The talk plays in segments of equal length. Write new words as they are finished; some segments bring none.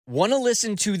Want to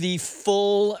listen to the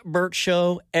full Burt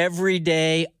Show every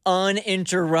day,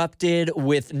 uninterrupted,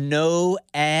 with no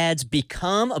ads?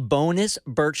 Become a bonus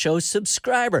Burt Show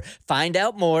subscriber. Find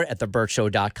out more at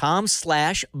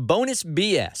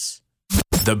theburtshow.com/bonusbs.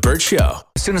 The Burt Show.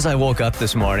 As soon as I woke up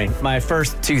this morning, my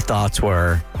first two thoughts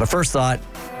were, the first thought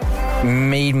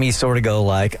made me sort of go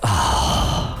like,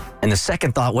 oh. And the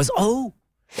second thought was, oh.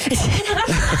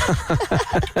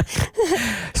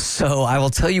 So I will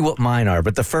tell you what mine are,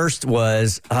 but the first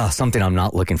was something I'm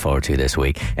not looking forward to this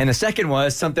week. And the second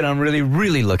was something I'm really,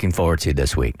 really looking forward to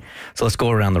this week. So let's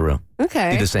go around the room.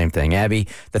 Okay. Do the same thing. Abby,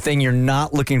 the thing you're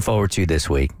not looking forward to this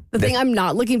week. The thing I'm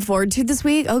not looking forward to this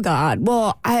week? Oh, God.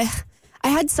 Well, I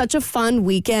had such a fun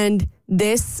weekend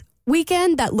this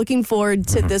weekend that looking forward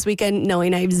to this weekend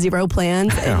knowing I have zero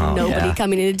plans and nobody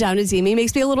coming into town to see me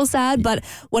makes me a little sad. But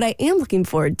what I am looking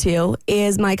forward to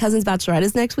is my cousin's bachelorette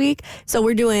is next week. So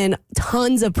we're doing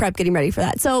tons of prep getting ready for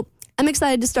that. So I'm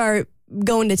excited to start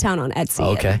going to town on Etsy.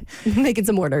 Okay. And making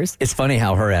some orders. It's funny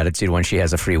how her attitude when she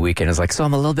has a free weekend is like, so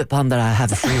I'm a little bit bummed that I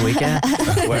have a free weekend.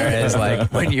 Whereas like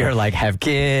when you're like have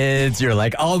kids, you're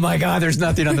like, oh my God, there's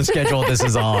nothing on the schedule. This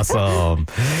is awesome.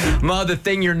 Mo, the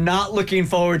thing you're not looking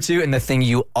forward to and the thing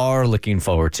you are looking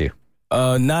forward to.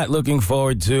 Not looking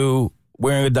forward to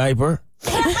wearing a diaper.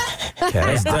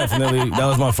 Okay. That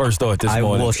was my first thought this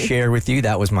morning. I will share with you,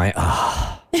 that was my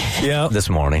this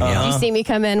morning. Did you see me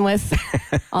come in with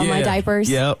all my diapers?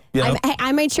 Yep.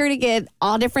 I made sure to get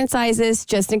all different sizes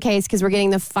just in case because we're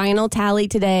getting the final tally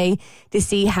today to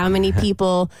see how many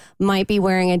people might be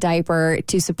wearing a diaper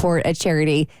to support a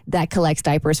charity that collects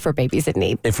diapers for babies in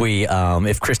need. If we,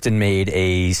 if Kristen made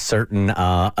a certain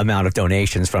amount of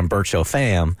donations from Burt Show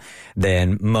fam,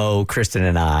 then Mo, Kristen,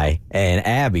 and I, and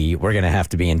Abby, we're going to have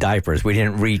to be in diapers. We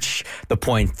didn't reach the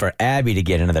point for Abby to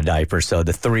get into the diapers, so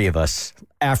the three of us,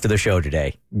 after the show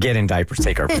today, get in diapers,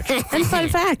 take our picture. And fun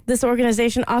fact, this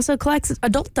organization also collects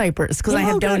adult diapers because I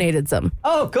have donated some.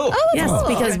 Oh, cool. Yes,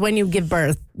 because when you give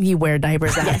birth, you wear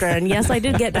diapers after. And yes, I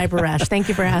did get diaper rash. Thank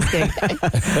you for asking. All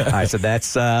right, so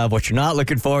that's what you're not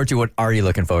looking forward to. What are you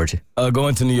looking forward to?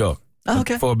 Going to New York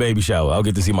for a baby shower. I'll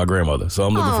get to see my grandmother, so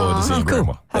I'm looking forward to seeing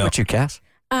Grandma. How about you, Cass?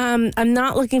 I'm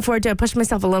not looking forward to it. I pushed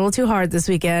myself a little too hard this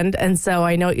weekend, and so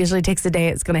I know it usually takes a day.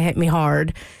 It's going to hit me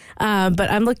hard. But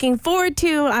I'm looking forward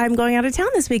to, I'm going out of town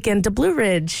this weekend to Blue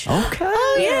Ridge. Okay.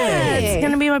 Oh, yeah. It's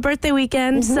going to be my birthday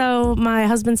weekend. So my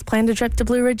husband's planned a trip to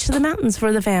Blue Ridge to the mountains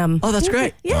for the fam. Oh, that's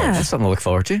great. Yeah. That's something to look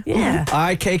forward to. Yeah. All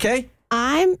right, KK?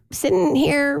 I'm sitting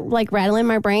here like rattling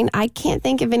my brain. I can't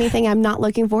think of anything I'm not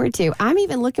looking forward to. I'm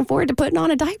even looking forward to putting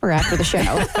on a diaper after the show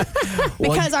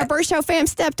because our Burt Show fam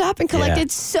stepped up and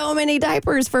collected so many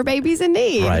diapers for babies in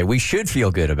need. Right. We should feel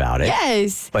good about it.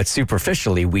 Yes. But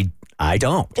superficially, I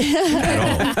don't. And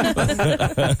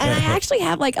I actually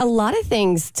have like a lot of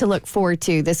things to look forward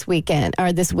to this weekend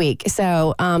or this week.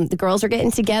 So the girls are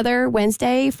getting together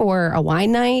Wednesday for a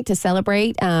wine night to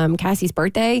celebrate Cassie's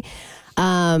birthday.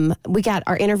 We got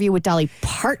our interview with Dolly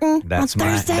Parton on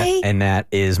Thursday. And that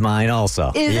is mine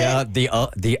also. Is it?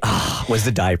 Was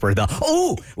the diaper.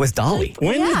 Was Dolly.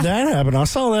 When did that happen? I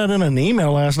saw that in an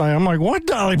email last night. I'm like, what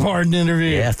Dolly Parton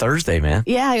interview? Yeah, Thursday, man.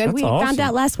 Yeah, we found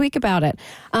out last week about it.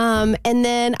 And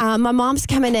then my mom's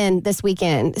coming in this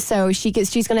weekend. So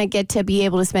she's going to get to be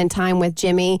able to spend time with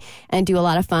Jimmy and do a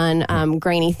lot of fun,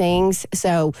 grainy things.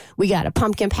 So we got a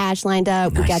pumpkin patch lined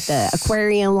up. Nice. We got the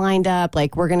aquarium lined up.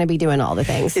 Like, we're going to be doing all the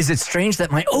things. Is it strange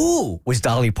that was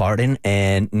Dolly Parton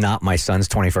and not my son's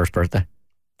 21st birthday?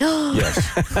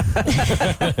 Yes.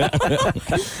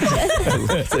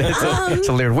 It's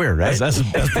a little weird, right? That's a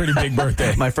pretty big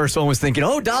birthday. My first one was thinking,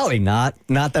 Dolly, not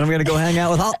that I'm going to go hang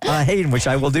out with Hayden, which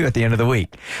I will do at the end of the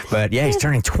week. But yeah, he's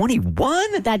turning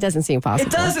 21. That doesn't seem possible.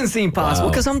 It doesn't seem possible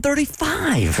because I'm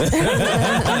 35.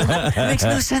 It makes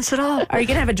no sense at all. Are you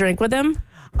going to have a drink with him?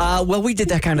 Well, we did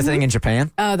that kind of thing in Japan.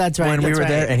 Oh, that's right. When we were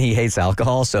there, and he hates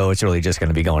alcohol, so it's really just going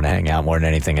to be going to hang out more than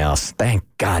anything else. Thank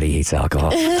God he hates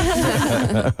alcohol.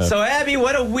 So, Abby,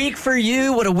 what a week for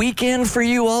you. What a weekend for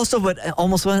you also, but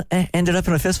almost ended up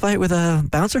in a fist fight with a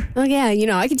bouncer? Oh, yeah.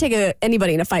 I can take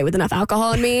anybody in a fight with enough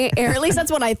alcohol in me, or at least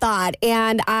that's what I thought.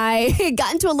 And I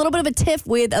got into a little bit of a tiff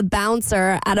with a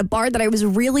bouncer at a bar that I was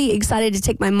really excited to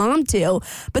take my mom to,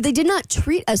 but they did not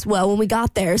treat us well when we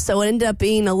got there, so it ended up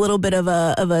being a little bit of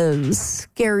a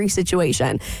scary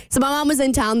situation. So my mom was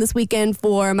in town this weekend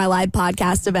for my live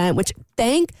podcast event, which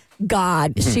thank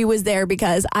God she was there,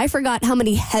 because I forgot how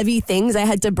many heavy things I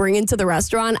had to bring into the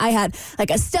restaurant. I had like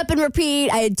a step and repeat.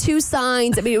 I had 2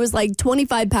 signs. I mean, it was like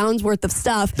 25 pounds worth of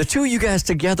stuff. The two of you guys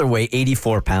together weigh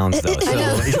 84 pounds, though.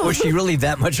 So was she really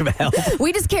that much of a help?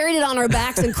 We just carried it on our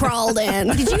backs and crawled in.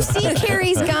 Did you see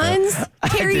Carrie's guns?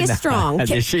 Carrie is strong.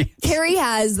 Did she? Carrie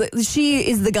she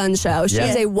is the gun show. She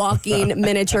is a walking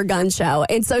miniature gun show.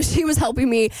 And so she was helping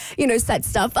me, set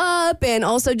stuff up, and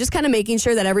also just kind of making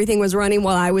sure that everything was running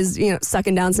while I was,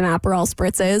 sucking down some Aperol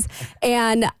spritzes.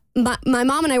 And my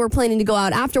mom and I were planning to go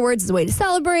out afterwards as a way to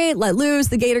celebrate, let loose.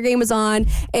 The Gator game was on,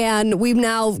 and we've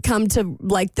now come to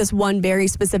like this one very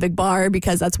specific bar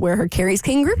because that's where her Carrie's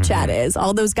King group chat is.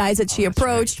 All those guys that she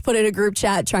approached, put in a group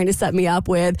chat trying to set me up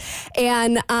with.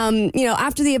 And,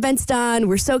 after the event's done,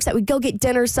 we're so excited. We go get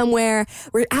dinner somewhere.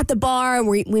 We're at the bar, and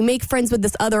we make friends with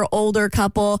this other older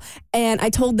couple. And I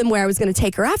told them where I was going to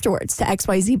take her afterwards to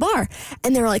XYZ bar.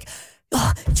 And they were like,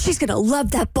 oh, she's going to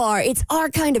love that bar. It's our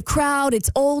kind of crowd. It's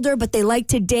older, but they like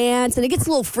to dance, and it gets a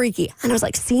little freaky. And I was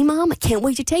like, see, Mom, I can't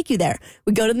wait to take you there.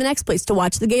 We go to the next place to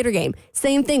watch the Gator game.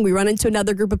 Same thing. We run into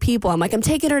another group of people. I'm like, I'm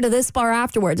taking her to this bar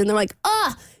afterwards. And they're like,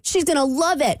 she's going to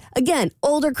love it. Again,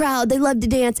 older crowd. They love to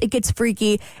dance. It gets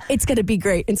freaky. It's going to be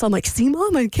great. And so I'm like, see,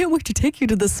 Mom, I can't wait to take you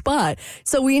to the spot.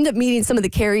 So we end up meeting some of the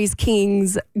Carrie's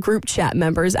Kings group chat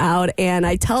members out. And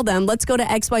I tell them, let's go to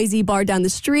XYZ bar down the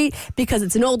street because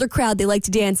it's an older crowd. They like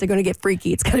to dance. They're going to get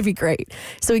freaky. It's going to be great.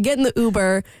 So we get in the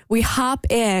Uber. We hop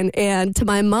in. And to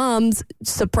my mom's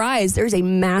surprise, there's a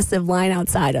massive line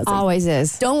outside. I was like, always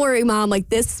is. Don't worry, Mom. Like,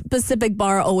 this specific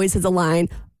bar always has a line.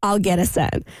 I'll get us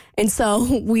in. And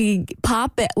so we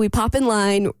pop in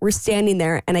line, we're standing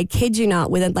there, and I kid you not,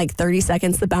 within like 30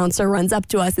 seconds, the bouncer runs up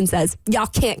to us and says, y'all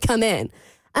can't come in.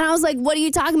 And I was like, what are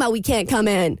you talking about? We can't come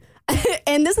in.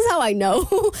 And this is how I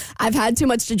know I've had too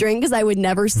much to drink, because I would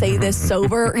never say this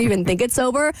sober or even think it's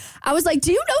sober. I was like,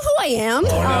 do you know who I am?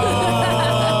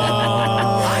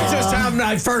 I just have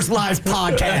my first live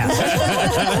podcast.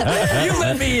 You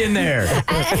let me in there. And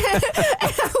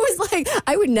I was like,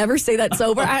 I would never say that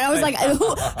sober. I was like, who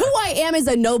I am is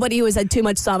a nobody who has had too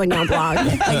much Sauvignon Blanc.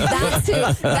 Like,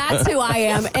 that's who I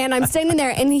am. And I'm standing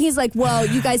there, and he's like, well,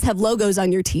 you guys have logos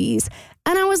on your tees.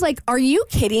 And I was like, are you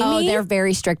kidding me? Oh, they're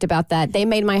very strict about that. They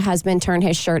made my husband turn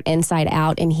his shirt inside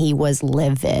out, and he was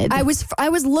livid. I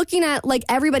was looking at like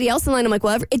everybody else in line. I'm like,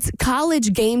 well, it's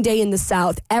college game day in the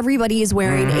South. Everybody is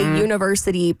wearing a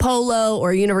university polo or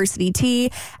a university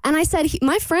tee. And I said,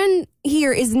 my friend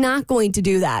here is not going to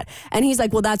do that. And he's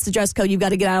like, well, that's the dress code. You've got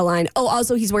to get out of line. Oh,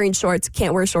 also he's wearing shorts.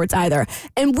 Can't wear shorts either.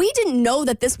 And we didn't know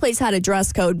that this place had a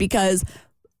dress code, because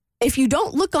if you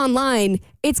don't look online,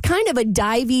 it's kind of a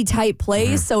divey type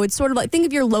place. So it's sort of like, think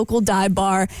of your local dive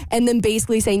bar and then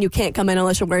basically saying you can't come in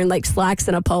unless you're wearing like slacks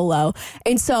and a polo.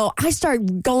 And so I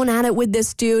started going at it with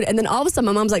this dude. And then all of a sudden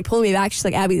my mom's like pulling me back. She's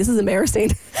like, Abby, this is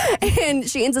embarrassing. And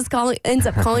she ends up calling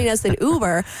us an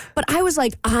Uber. But I was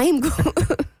like,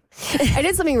 I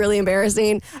did something really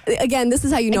embarrassing. Again, this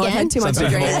is how you know I've had too much to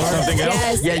drink.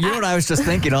 Yes. Yeah, you know what I was just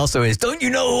thinking also is, don't you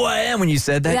know who I am when you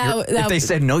said that? If they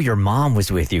said, no, your mom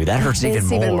was with you, that hurts even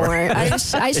more. I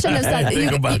shouldn't have said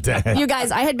think about that. You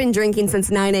guys, I had been drinking since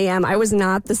 9 a.m. I was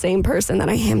not the same person that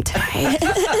I am today.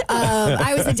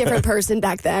 I was a different person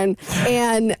back then.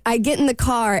 And I get in the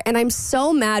car, and I'm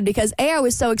so mad because, I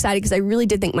was so excited because I really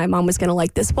did think my mom was going to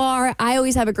like this bar. I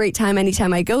always have a great time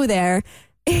anytime I go there.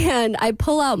 And I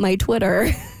pull out my Twitter,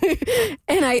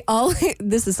 and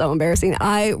this is so embarrassing.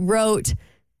 I wrote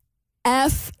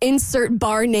F insert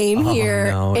bar name here,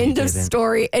 end of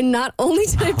story. And not only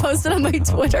did I post it on my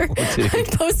Twitter, I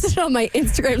posted it on my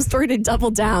Instagram story to double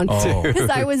down because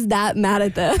I was that mad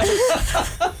at them.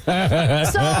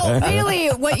 So really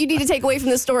what you need to take away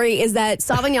from this story is that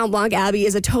Sauvignon Blanc Abby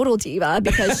is a total diva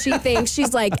because she thinks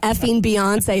she's like effing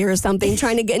Beyonce or something,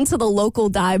 trying to get into the local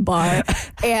dive bar.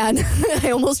 And I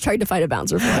almost tried to fight a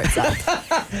bouncer for it. So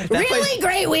really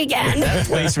great weekend. That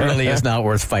place really is not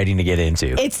worth fighting to get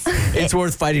into. It's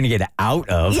worth fighting to get out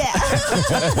of. Yeah.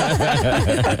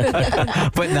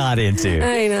 But not into.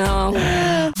 I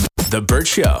know. The Burt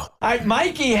Show.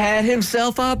 Mikey had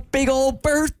himself a big old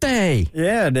birthday.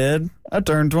 Yeah, I did. I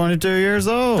turned 22 years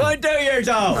old. 22 years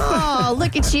old. Oh,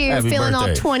 look at you, Happy feeling all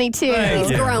birthday. 22.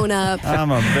 He's grown up.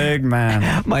 I'm a big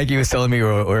man. Mikey was telling me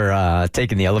we're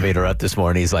taking the elevator up this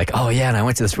morning. He's like, oh, yeah, and I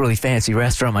went to this really fancy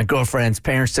restaurant. My girlfriend's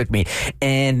parents took me,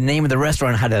 and the name of the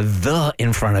restaurant had a "the"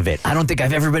 in front of it. I don't think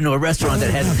I've ever been to a restaurant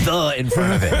that had "the" in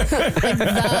front of it. Like the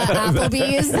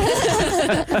Applebee's.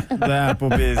 The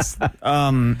Applebee's.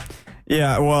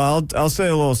 Yeah, well, I'll say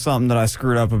a little something that I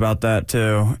screwed up about that,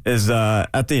 too, is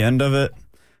at the end of it,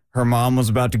 her mom was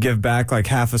about to give back like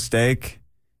half a steak,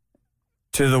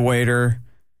 to the waiter,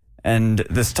 and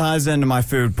this ties into my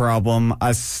food problem.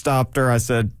 I stopped her. I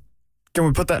said, "Can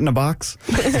we put that in a box?"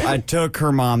 I took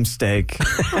her mom's steak,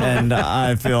 and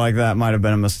I feel like that might have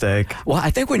been a mistake. Well, I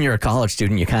think when you're a college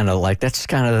student, you kind of like, that's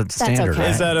kind of standard. okay. Right?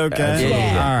 Is that okay?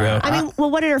 Yeah. All right. I mean,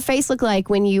 well, what did her face look like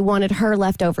when you wanted her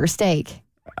leftover steak?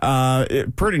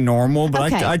 Pretty normal,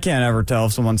 but Okay. I can't ever tell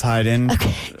if someone's hiding.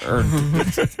 Or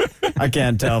I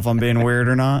can't tell if I'm being weird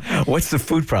or not. What's the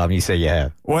food problem you say you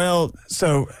have? Well,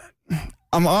 so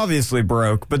I'm obviously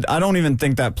broke, but I don't even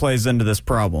think that plays into this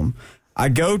problem. I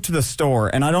go to the store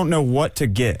and I don't know what to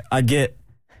get.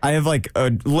 I have like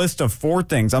a list of 4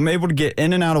 things. I'm able to get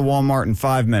in and out of Walmart in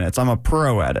 5 minutes. I'm a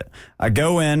pro at it. I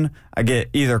go in, I get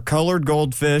either colored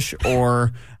goldfish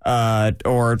or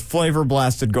flavor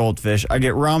blasted goldfish. I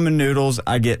get ramen noodles,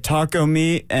 I get taco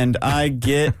meat, and I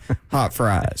get hot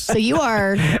fries. So you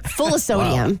are full of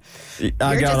sodium. I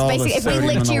You're got just all the basically, if we sodium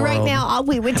in licked the you right world. now,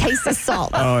 we would taste the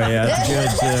salt. Oh yeah,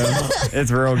 it's good too. It's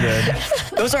real good.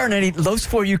 Those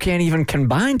 4 you can't even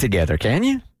combine together, can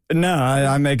you? No,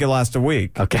 I make it last a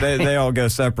week. Okay. They all go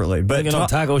separately. But No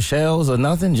taco shells or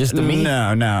nothing, just the meat.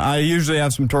 No. I usually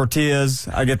have some tortillas.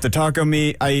 I get the taco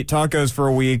meat. I eat tacos for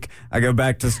a week. I go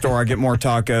back to the store. I get more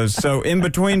tacos. So in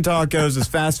between tacos is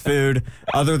fast food.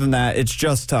 Other than that, it's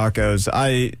just tacos.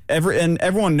 And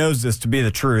everyone knows this to be the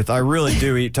truth. I really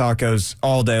do eat tacos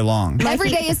all day long. Every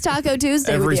day is Taco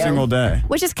Tuesday. Every with you. single day.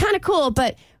 Which is kind of cool,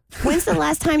 but when's the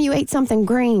last time you ate something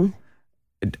green?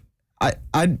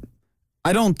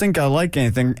 I don't think I like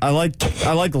anything. I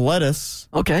like lettuce.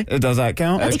 Okay. Does that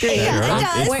count? That's good, Yeah, right? it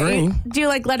does. It's green. Do you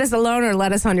like lettuce alone or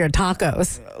lettuce on your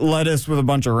tacos? Lettuce with a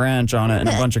bunch of ranch on it and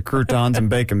a bunch of croutons and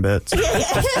bacon bits.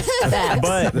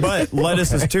 But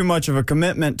lettuce is too much of a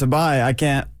commitment to buy. I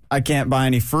can't buy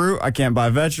any fruit. I can't buy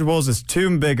vegetables. It's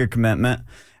too big a commitment.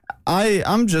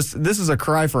 This is a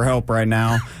cry for help right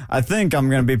now. I think I'm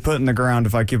going to be put in the ground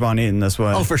if I keep on eating this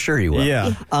way. Oh, for sure you will.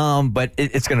 Yeah. But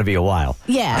it's going to be a while.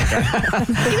 Yeah.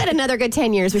 You got another good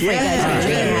 10 years before you guys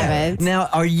your eating habits. Now,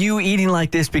 are you eating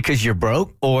like this because you're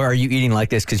broke, or are you eating like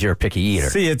this because you're a picky eater?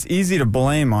 See, it's easy to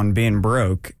blame on being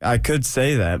broke. I could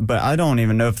say that, but I don't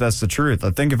even know if that's the truth.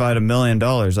 I think if I had $1 million,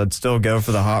 I'd still go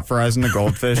for the hot fries and the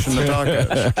goldfish and the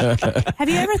tacos. Have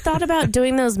you ever thought about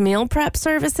doing those meal prep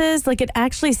services? Like, it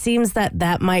actually seems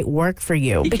that might work for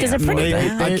you because they're pretty.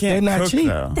 I They're can't not cook cheap.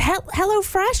 though.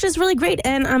 HelloFresh is really great,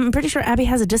 and I'm pretty sure Abby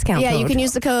has a discount Yeah, code. you can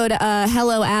use the code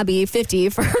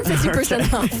HelloAbby50 for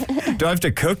 50% off. Do I have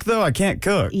to cook though? I can't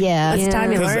cook. Yeah. It's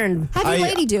time you 'Cause learn. Have your I-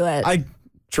 lady do it.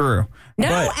 True. No,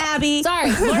 But Abby.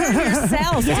 Sorry. Learn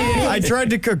yourself, dude. I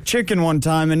tried to cook chicken one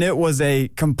time and it was a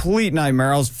complete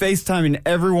nightmare. I was FaceTiming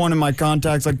everyone in my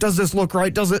contacts, like, does this look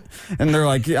right? Does it? And they're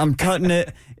like, I'm cutting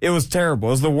it. It was terrible.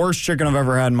 It was the worst chicken I've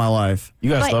ever had in my life.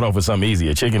 You got to start off with something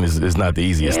easier. Chicken is not the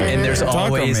easiest thing. And there's Taco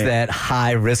always meat. that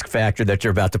high risk factor that you're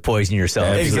about to poison yourself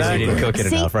because Exactly. you didn't cook it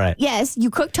See, enough, right? Yes,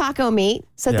 you cook taco meat,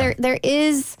 so Yeah. there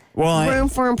is room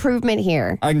for improvement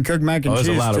here. I can cook mac and There's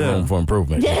cheese a lot too. of room for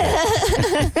improvement.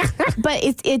 But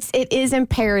it is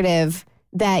imperative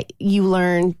that you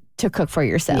learn to cook for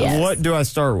yourself. What do I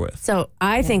start with? So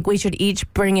I think we should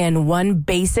each bring in one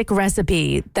basic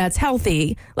recipe that's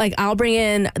healthy. Like, I'll bring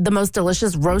in the most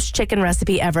delicious roast chicken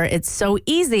recipe ever. It's so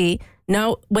easy.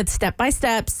 No, with step by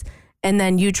steps. And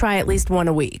then you try at least one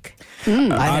a week.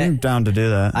 I'm down to do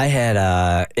that. I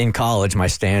had in college, my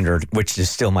standard, which is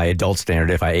still my adult standard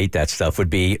if I ate that stuff,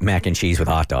 would be mac and cheese with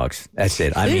hot dogs. That's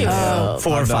it. I mean,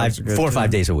 four or dogs are good, 5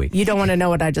 too. days a week. You don't want to know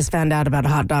what I just found out about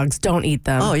hot dogs. Don't eat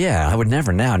them. Oh, yeah. I would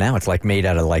never now. Now it's like made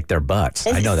out of like their butts.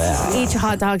 I know that. Each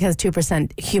hot dog has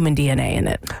 2% human DNA in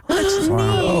it.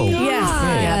 Oh.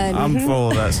 Yes. I'm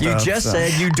full of that stuff. You just so.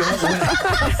 said you don't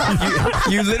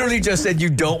want you literally just said you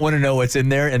don't want to know what's in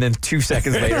there, and then 2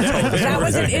 seconds later told us That what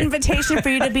was in an there. invitation for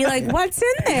you to be like, what's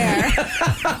in there?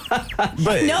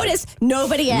 But Notice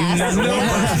nobody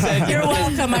asked. You're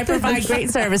welcome. I provide great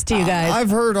service to you guys. I've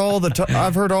heard all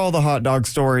the hot dog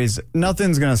stories.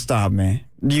 Nothing's gonna stop me.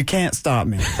 You can't stop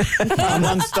me. I'm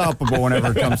unstoppable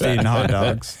whenever it comes to eating hot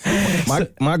dogs.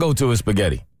 My go-to is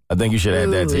spaghetti. I think you should add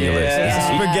that to your list. It's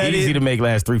Spaghetti- easy to make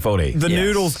last 3-4 days. The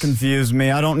noodles confuse me.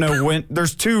 I don't know when.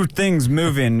 There's 2 things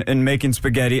moving in making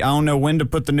spaghetti. I don't know when to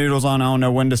put the noodles on. I don't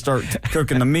know when to start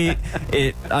cooking the meat.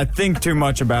 I think too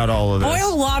much about all of this.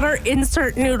 Boil water,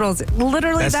 insert noodles.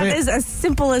 Literally, That's that it. is as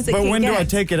simple as it But can when get. do I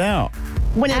take it out?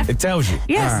 It tells you.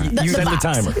 Yes. You set the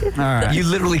timer. All right. You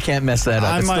literally can't mess that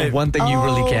up. I It's the might- one thing you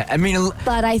really can't. I mean,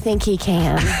 But I think he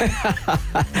can.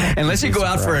 unless you go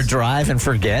out for a drive and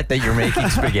forget that you're making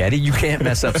spaghetti, you can't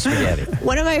mess up spaghetti.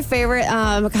 One of my favorite,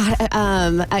 a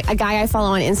guy I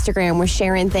follow on Instagram was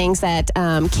sharing things that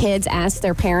kids asked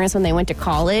their parents when they went to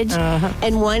college.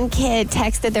 And one kid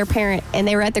texted their parent, and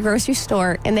they were at the grocery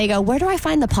store, and they go, "Where do I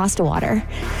find the pasta water?"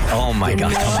 Oh my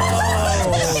God!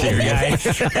 Come on, serious?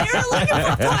 They were looking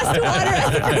for pasta water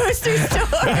at the grocery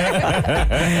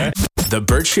store. The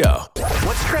Burt Show.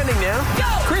 What's trending now?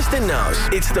 Kristen knows.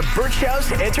 It's the Burt Show's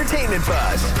entertainment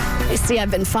buzz. I see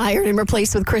I've been fired and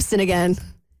replaced with Kristen again.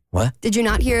 What? Did you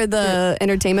not hear the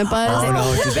entertainment buzz? Oh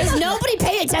no! Did Does nobody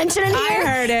pay attention in here? I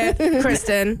heard it,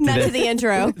 Kristen. Not to the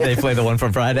intro. they play the one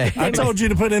from Friday? I told you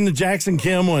to put in the Jackson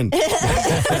Kim one. All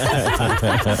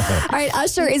right,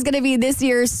 Usher is going to be this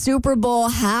year's Super Bowl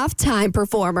halftime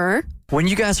performer. When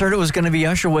you guys heard it was going to be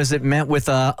Usher, was it meant with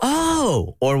a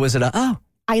oh, or was it a oh?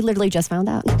 I literally just found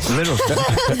out. Literally.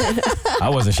 I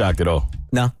wasn't shocked at all.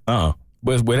 No.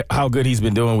 But with how good he's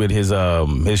been doing with his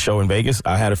show in Vegas,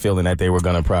 I had a feeling that they were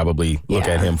going to probably look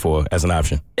at him as an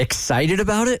option. Excited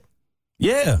about it?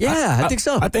 Yeah. I think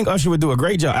so. I think Usher would do a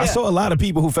great job. I saw a lot of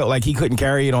people who felt like he couldn't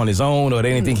carry it on his own or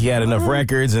they didn't think he had enough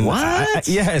records. And What?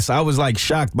 Yes, I was like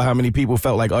shocked by how many people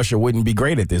felt like Usher wouldn't be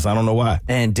great at this. I don't know why.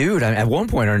 And dude, at one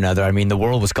point or another, I mean, the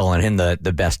world was calling him the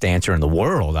best dancer in the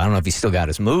world. I don't know if he's still got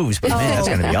his moves, but man, that's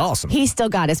going to be awesome. He still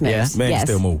got his moves. Man can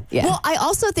still move. Yeah. Well, I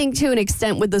also think to an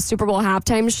extent with the Super Bowl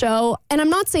halftime show, and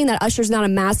I'm not saying that Usher's not a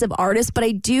massive artist, but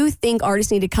I do think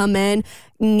artists need to come in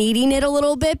needing it a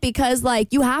little bit because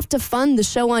like you have to fund the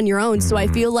show on your own. So I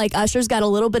feel like Usher's got a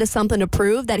little bit of something to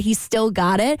prove that he's still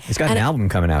got it. He's got an album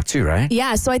coming out too, right?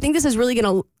 Yeah, so I think this is really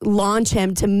going to launch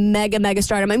him to mega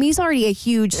stardom. I mean, he's already a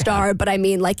huge star, but I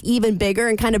mean, like even bigger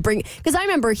and kind of bring. Because I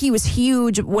remember he was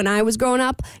huge when I was growing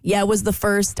up. Yeah, it was the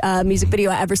first music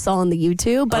video I ever saw on the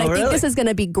YouTube. But I think this is going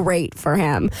to be great for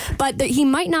him. But he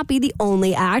might not be the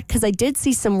only act because I did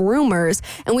see some rumors,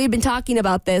 and we've been talking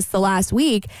about this the last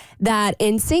week that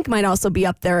NSYNC might also be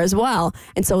up there as well.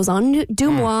 And so I was on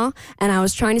Dumois, and I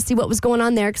was trying to see what was going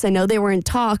on there because I know they were in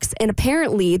talks. And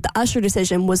apparently, the Usher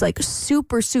decision was like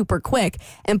super quick.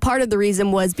 And part of the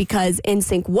reason was because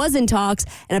NSYNC was in talks,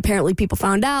 and apparently people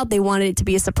found out they wanted it to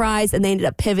be a surprise, and they ended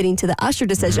up pivoting to the Usher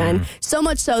decision. So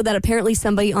much so that apparently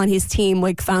somebody on his team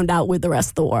like found out with the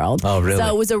rest of the world. Oh, really? So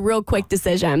it was a real quick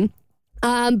decision.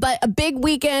 But a big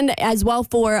weekend as well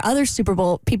for other Super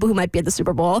Bowl people who might be at the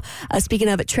Super Bowl. Speaking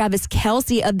of it, Travis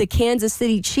Kelce of the Kansas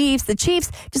City Chiefs. The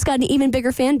Chiefs just got an even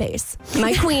bigger fan base.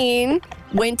 My queen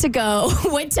went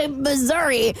to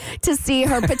Missouri to see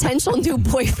her potential new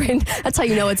boyfriend. That's how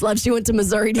you know it's love. She went to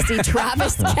Missouri to see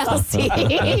Travis Kelce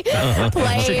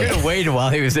play. She could have waited while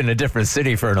he was in a different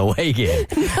city for an away game.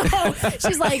 No,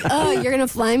 she's like, oh, you're going to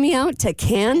fly me out to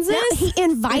Kansas? He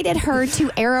invited her to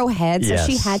Arrowhead, so Yes.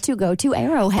 she had to go to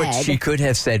Arrowhead. But she could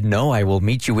have said, no, I will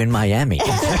meet you in Miami.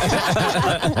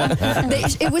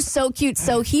 It was so cute.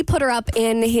 So he put her up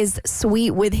in his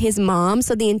suite with his mom.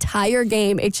 So the entire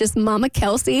game, it's just Mama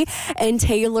Kelce and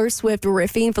Taylor Swift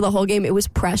riffing for the whole game. It was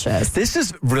precious. This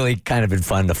has really kind of been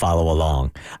fun to follow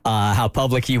along. How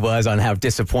public he was on how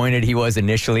disappointed he was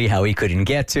initially, how he couldn't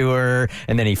get to her,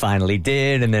 and then he finally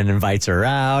did, and then invites her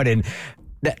out. And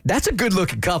that's a good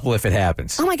looking couple if it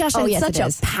happens. Oh my gosh, Oh, it's yes, such it a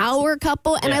is. power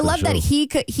couple. And Yeah, I for love that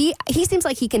sure. he seems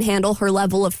like he can handle her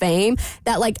level of fame,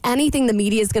 that like anything the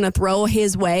media is going to throw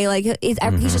his way, like he's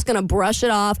just going to brush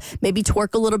it off, maybe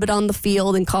twerk a little bit on the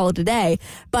field and call it a day.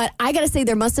 But I got to say,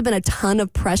 there must have been a ton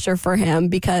of pressure for him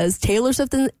because Taylor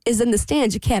Swift is in the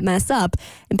stands. You can't mess up.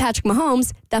 And Patrick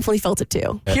Mahomes definitely felt it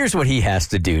too. Here's what he has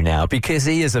to do now, because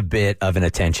he is a bit of an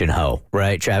attention hoe,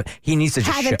 right, Trav? He needs to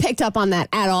just Haven't picked up on that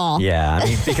at all. Yeah, I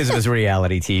mean, because of his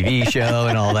reality TV show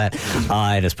and all that,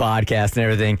 and his podcast and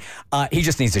everything, he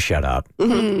just needs to shut up.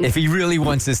 If he really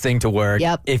wants this thing to work,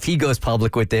 Yep. if he goes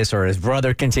public with this or his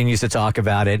brother continues to talk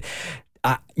about it,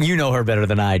 you know her better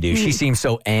than I do. She seems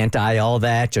so anti all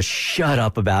that. Just shut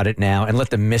up about it now and let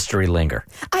the mystery linger.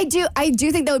 I do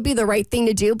think that would be the right thing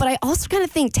to do, but I also kind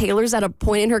of think Taylor's at a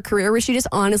point in her career where she just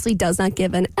honestly does not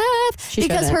give an F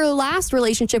because shouldn't. her last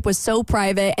relationship was so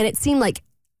private, and it seemed like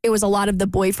it was a lot of the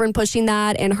boyfriend pushing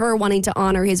that and her wanting to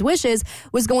honor his wishes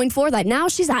was going for that. Now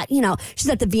she's at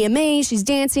the VMA, she's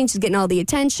dancing, she's getting all the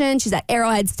attention, she's at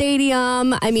Arrowhead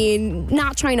Stadium. I mean,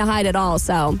 not trying to hide it all.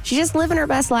 So She's just living her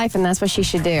best life, and that's what she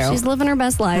should do. she's living her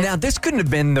best life. Now, this couldn't have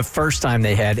been the first time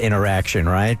they had interaction,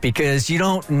 right? Because you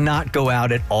don't not go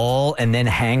out at all and then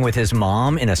hang with his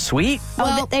mom in a suite.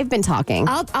 well, they've been talking.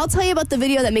 I'll tell you about the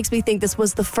video that makes me think this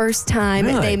was the first time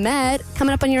Really? they met.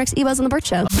 Coming up on your next E-Buzz on the Burt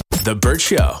Show. The Burt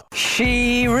Show.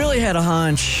 She really had a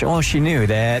hunch. Well, she knew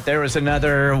that there was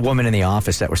another woman in the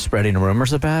office that was spreading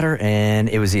rumors about her, and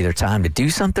it was either time to do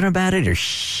something about it or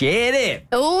shit it.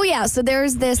 Oh, yeah. So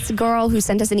there's this girl who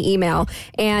sent us an email,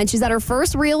 and she's at her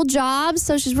first real job,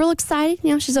 so she's real excited.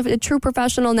 You know, she's a true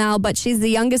professional now, but she's the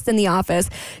youngest in the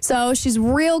office. So she's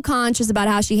real conscious about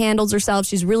how she handles herself.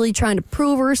 She's really trying to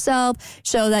prove herself,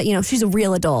 show that, you know, she's a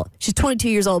real adult. She's 22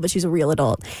 years old, but she's a real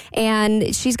adult.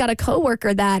 And she's got a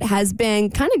coworker that has been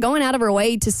kind of going out of her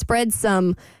way to spread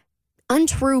some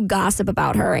untrue gossip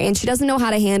about her, and she doesn't know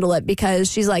how to handle it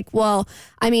because she's like, well,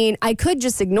 I mean, I could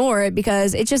just ignore it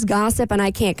because it's just gossip and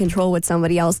I can't control what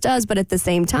somebody else does, but at the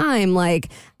same time, like,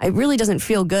 it really doesn't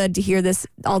feel good to hear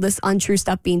all this untrue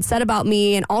stuff being said about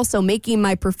me, and also making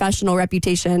my professional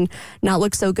reputation not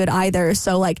look so good either.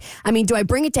 So, like, I mean, do I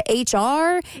bring it to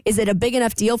HR? Is it a big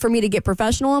enough deal for me to get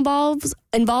professional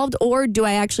involved, or do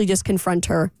I actually just confront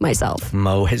her myself?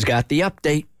 Mo has got the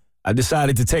update. I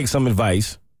decided to take some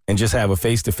advice and just have a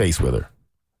face-to-face with her.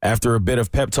 After a bit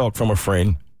of pep talk from a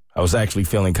friend, I was actually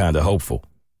feeling kind of hopeful,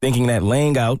 thinking that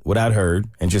laying out what I'd heard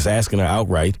and just asking her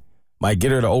outright might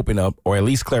get her to open up or at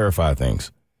least clarify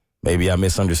things. Maybe I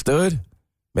misunderstood.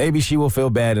 Maybe she will feel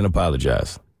bad and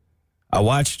apologize. I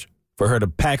watched for her to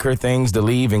pack her things to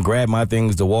leave and grab my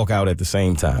things to walk out at the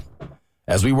same time.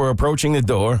 As we were approaching the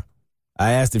door,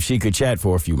 I asked if she could chat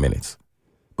for a few minutes.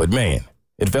 But man,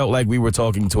 it felt like we were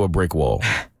talking to a brick wall.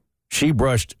 She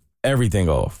brushed everything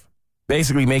off,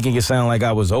 basically making it sound like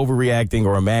I was overreacting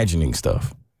or imagining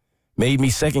stuff. Made me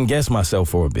second-guess myself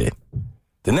for a bit.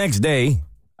 The next day,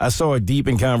 I saw her deep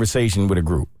in conversation with a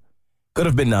group. Could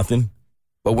have been nothing,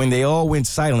 but when they all went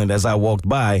silent as I walked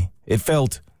by, it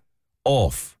felt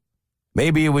off.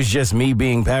 Maybe it was just me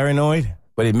being paranoid,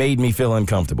 but it made me feel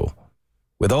uncomfortable.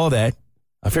 With all that,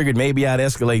 I figured maybe I'd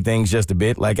escalate things just a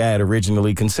bit like I had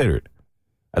originally considered.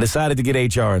 I decided to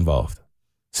get HR involved,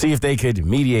 see if they could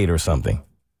mediate or something.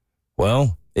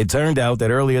 Well, it turned out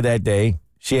that earlier that day,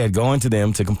 she had gone to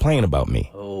them to complain about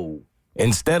me. Oh.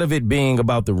 Instead of it being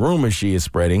about the rumors she is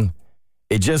spreading,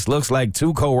 it just looks like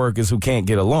two coworkers who can't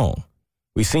get along.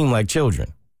 We seem like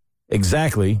children.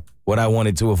 Exactly what I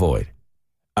wanted to avoid.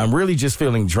 I'm really just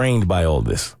feeling drained by all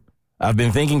this. I've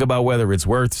been thinking about whether it's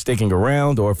worth sticking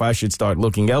around or if I should start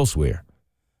looking elsewhere.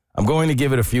 I'm going to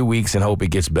give it a few weeks and hope it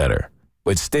gets better,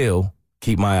 but still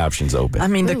keep my options open. I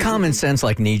mean, the common sense,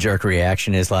 like, knee-jerk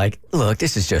reaction is like, look,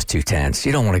 this is just too tense.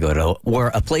 You don't want to go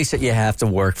to a place that you have to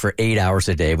work for 8 hours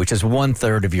a day, which is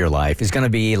 1/3 of your life, is going to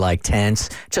be, like, tense.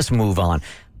 Just move on.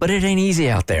 But it ain't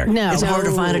easy out there. No. It's hard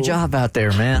to find a job out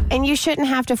there, man. And you shouldn't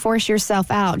have to force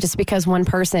yourself out just because one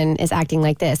person is acting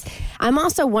like this. I'm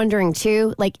also wondering,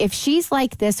 too, like, if she's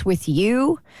like this with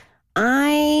you,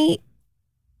 I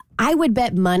would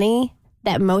bet money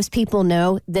that most people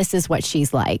know this is what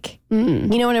she's like. You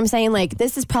know what I'm saying? Like,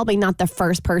 this is probably not the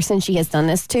first person she has done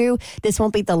this to. This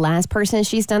won't be the last person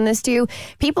she's done this to.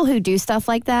 People who do stuff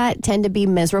like that tend to be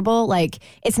miserable. Like,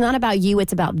 it's not about you,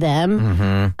 it's about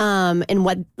them. And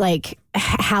what, like,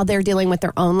 how they're dealing with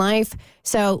their own life.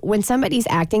 So when somebody's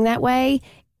acting that way,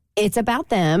 it's about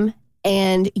them.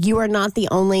 And you are not the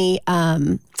only,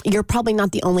 you're probably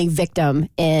not the only victim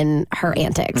in her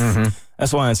antics.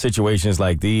 That's why in situations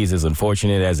like these, as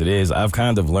unfortunate as it is, I've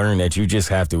kind of learned that you just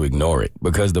have to ignore it.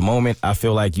 Because the moment I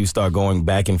feel like you start going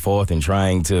back and forth and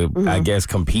trying to, I guess,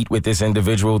 compete with this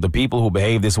individual, the people who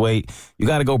behave this way, you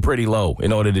got to go pretty low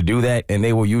in order to do that. And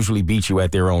they will usually beat you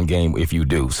at their own game if you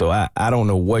do. So I don't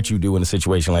know what you do in a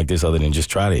situation like this other than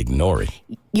just try to ignore it.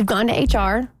 You've gone to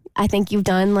HR. I think you've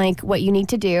done, like, what you need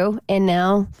to do. And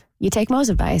now you take Mo's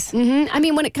advice. I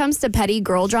mean, when it comes to petty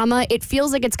girl drama, it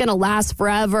feels like it's going to last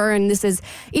forever. And this is,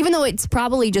 even though it's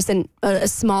probably just a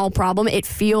small problem, it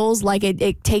feels like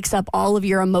it takes up all of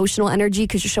your emotional energy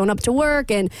because you're showing up to work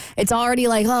and it's already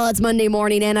like, oh, it's Monday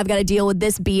morning and I've got to deal with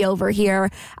this bee over here.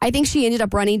 I think she ended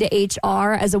up running to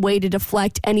HR as a way to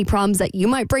deflect any problems that you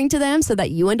might bring to them so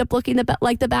that you end up looking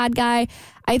like the bad guy.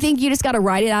 I think you just got to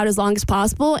ride it out as long as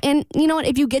possible. And you know what?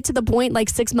 If you get to the point like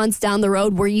 6 months down the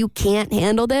road where you can't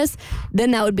handle this, then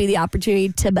that would be the opportunity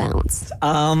to bounce.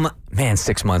 Man,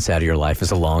 6 months out of your life is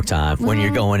a long time when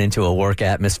you're going into a work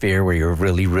atmosphere where you're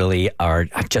really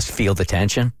just feel the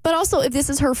tension. But also, if this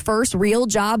is her first real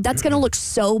job, that's going to look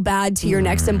so bad to your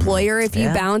next employer if you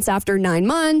bounce after 9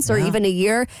 months or even a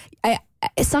year.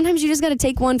 Sometimes you just got to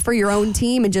take one for your own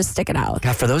team and just stick it out.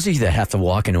 God, for those of you that have to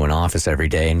walk into an office every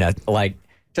day and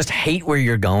just hate where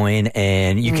you're going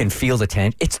and you can feel the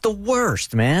tension. It's the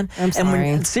worst, man. I'm sorry.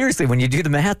 And seriously, when you do the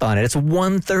math on it, it's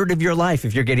 1/3 of your life.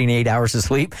 If you're getting 8 hours of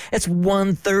sleep, it's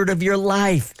 1/3 of your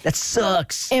life. That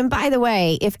sucks. And by the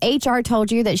way, if HR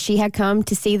told you that she had come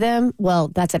to see them, well,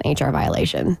 that's an HR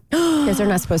violation because they're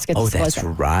not supposed to Oh, disclose that's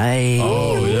that. right.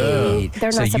 Oh, yeah.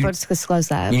 They're So not you- supposed to disclose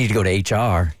that. You need to go to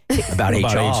HR about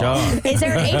HR. Is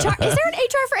there an HR? Is there an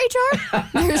HR for HR?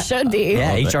 There should be.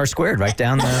 Yeah, HR squared right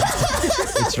down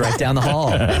it's right down the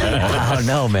hall. I don't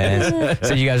know, man.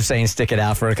 So you guys are saying stick it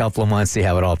out for a couple of months, see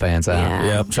how it all pans out.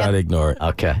 Yep, try to ignore it.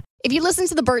 Okay. If you listen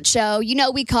to The Burt Show, you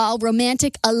know we call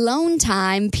romantic alone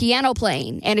time piano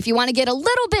playing. And if you want to get a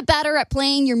little bit better at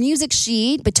playing your music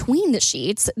sheet between the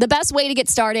sheets, the best way to get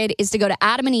started is to go to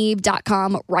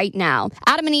adamandeve.com right now.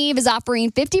 Adam and Eve is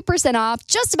offering 50% off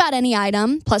just about any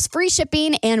item, plus free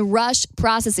shipping and rush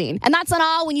processing. And that's not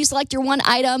all. When you select your one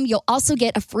item, you'll also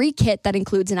get a free kit that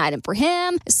includes an item for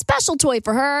him, a special toy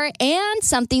for her, and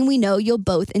something we know you'll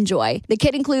both enjoy. The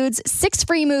kit includes 6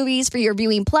 free movies for your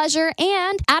viewing pleasure,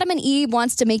 and Adam and Eve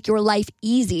wants to make your life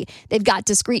easy. They've got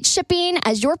discreet shipping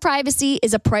as your privacy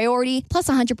is a priority, plus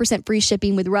 100% free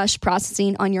shipping with rush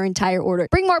processing on your entire order.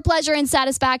 Bring more pleasure and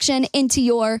satisfaction into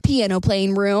your piano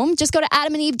playing room. Just go to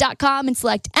adamandeve.com and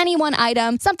select any one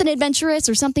item, something adventurous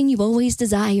or something you've always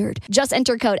desired. Just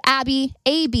enter code ABBY,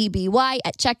 ABBY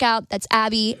at checkout. That's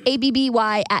Abby,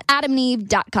 ABBY at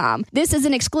adamandeve.com. This is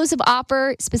an exclusive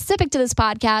offer specific to this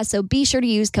podcast, so be sure to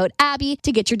use code ABBY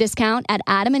to get your discount at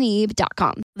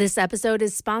adamandeve.com. This episode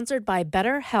is sponsored by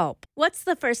BetterHelp. What's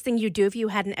the first thing you do if you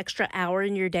had an extra hour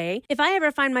in your day? If I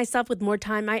ever find myself with more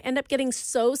time, I end up getting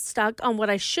so stuck on what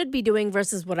I should be doing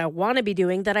versus what I want to be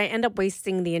doing that I end up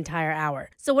wasting the entire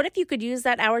hour. So what if you could use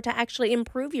that hour to actually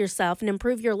improve yourself and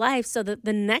improve your life so that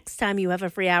the next time you have a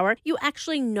free hour, you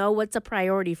actually know what's a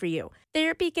priority for you?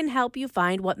 Therapy can help you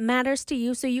find what matters to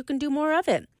you so you can do more of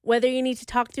it. Whether you need to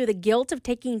talk through the guilt of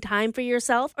taking time for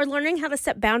yourself or learning how to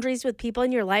set boundaries with people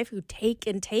in your life who take,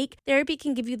 therapy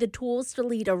can give you the tools to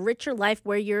lead a richer life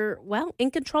where you're, well, in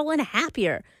control and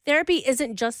happier. Therapy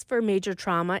isn't just for major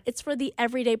trauma, it's for the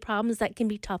everyday problems that can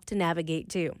be tough to navigate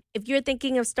too. If you're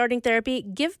thinking of starting therapy,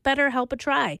 give BetterHelp a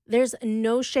try. There's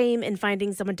no shame in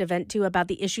finding someone to vent to about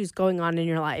the issues going on in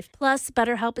your life. Plus,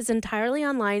 BetterHelp is entirely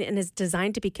online and is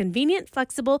designed to be convenient,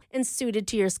 flexible, and suited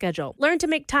to your schedule. Learn to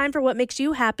make time for what makes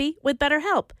you happy with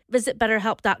BetterHelp. Visit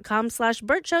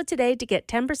BetterHelp.com/BurtShow today to get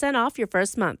 10% off your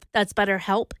first month. That's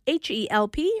BetterHelp,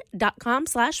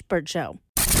 HELP.com/BurtShow.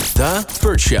 The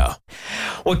Burt Show.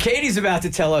 Well, Katie's about to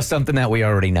tell us something that we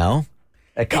already know.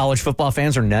 That college football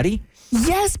fans are nutty.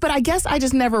 Yes, but I guess I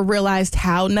just never realized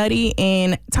how nutty.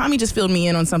 And Tommy just filled me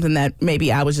in on something that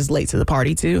maybe I was just late to the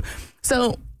party to.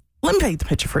 So let me paint the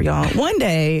picture for y'all. One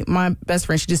day, my best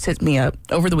friend, she just hit me up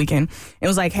over the weekend and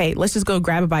was like, hey, let's just go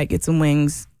grab a bite, get some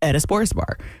wings at a sports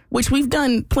bar, which we've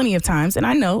done plenty of times. And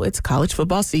I know it's college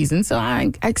football season, so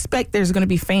I expect there's going to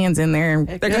be fans in there. And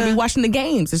they're going to be watching the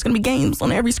games. There's going to be games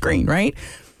on every screen, right?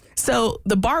 So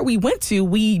the bar we went to,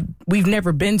 we've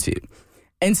never been to.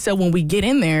 And so when we get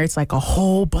in there, it's like a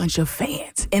whole bunch of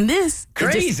fans. And this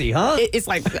Crazy, huh? It's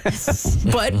like,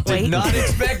 but Did not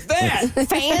expect that.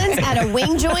 Fans at a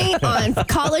wing joint on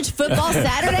college football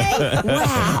Saturday?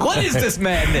 Wow. What is this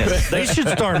madness? They should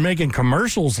start making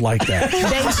commercials like that.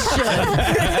 they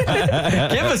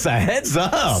should. Give us a heads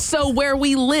up. So where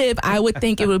we live, I would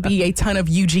think it would be a ton of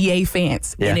UGA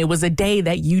fans. Yeah. And it was a day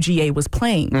that UGA was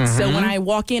playing. So when I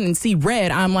walk in and see red,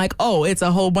 I'm like, oh, it's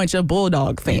a whole bunch of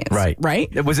Bulldog fans. Right. Right?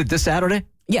 Was it this Saturday?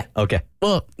 Yeah. Okay.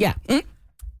 Well, yeah.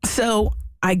 So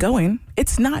I go in.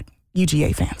 It's not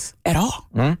UGA fans at all.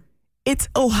 It's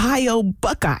Ohio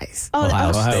Buckeyes.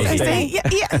 Ohio State.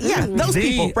 Yeah. Those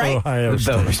people, right? Ohio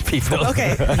State. Those people.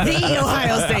 Okay, the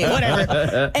Ohio State,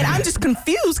 whatever. And I'm just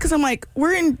confused because I'm like,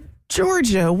 we're in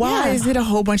Georgia. Why is it a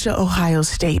whole bunch of Ohio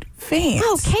State fans?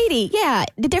 Oh, Katie, yeah.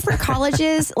 The different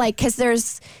colleges, like,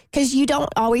 because you don't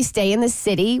always stay in the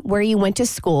city where you went to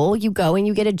school. You go and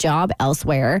you get a job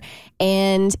elsewhere.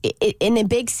 And in the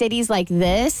big cities like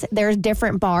this, there's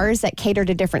different bars that cater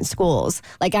to different schools.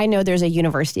 Like, I know there's a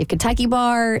University of Kentucky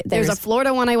bar. There's a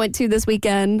Florida one I went to this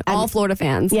weekend. All Florida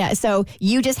fans. Yeah, so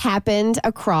you just happened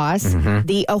across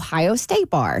the Ohio State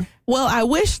bar. Well, I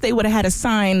wish they would have had a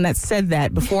sign that said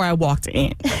that before I walked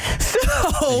in.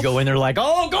 So You go in there like,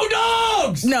 oh, go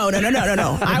Dogs! No.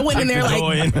 I went in there like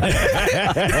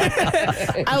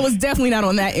I was definitely not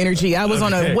on that energy. I was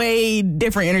on a way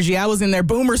different energy. I was in there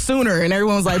Boomer Sooner, and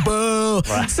everyone was like, boo.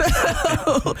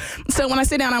 So when I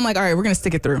sit down, I'm like, all right, we're going to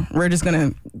stick it through. We're just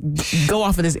going to go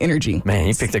off of this energy. Man,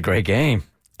 you picked a great game.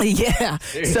 Yeah.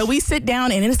 So we sit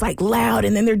down and it's like loud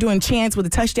and then they're doing chants with the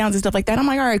touchdowns and stuff like that. I'm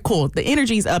like, all right, cool. The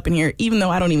energy's up in here, even though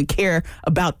I don't even care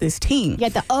about this team. You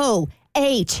got the O-H-I-O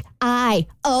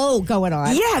going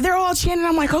on. Yeah, they're all chanting.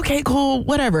 I'm like, okay, cool,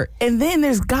 whatever. And then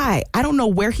there's guy, I don't know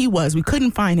where he was. We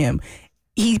couldn't find him.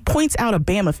 He points out a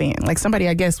Bama fan, like somebody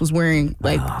I guess was wearing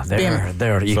like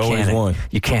Bama.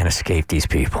 You can't escape these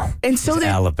people. And so these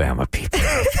Alabama people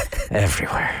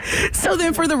everywhere. So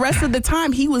then for the rest of the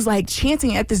time, he was like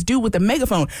chanting at this dude with a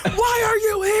megaphone. Why are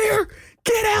you here?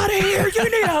 Get out of here. You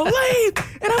need to leave.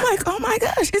 And I'm like, oh my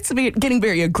gosh, it's getting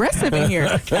very aggressive in here.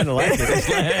 I kind of like it.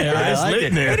 I like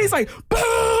it. And he's like,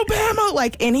 boo, Bama.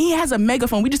 Like, and he has a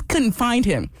megaphone. We just couldn't find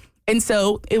him. And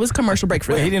so it was commercial break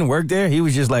for Wait, them. he didn't work there? He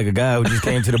was just like a guy who just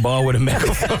came to the bar with a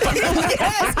megaphone.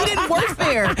 Yes, he didn't work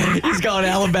there. He's going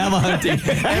Alabama hunting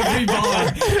every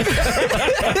bar.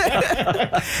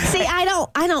 See, I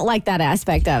don't like that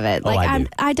aspect of it. Like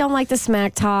I don't like the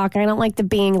smack talk. I don't like the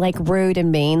being like rude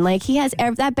and mean. Like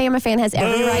that Bama fan has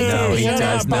every right to be in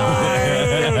that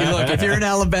bar. Look, if you're an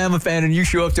Alabama fan and you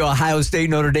show up to Ohio State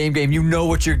Notre Dame game, you know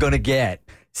what you're going to get.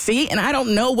 See, and I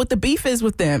don't know what the beef is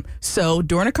with them. So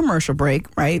during a commercial break,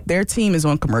 right, their team is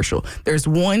on commercial. There's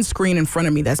one screen in front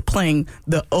of me that's playing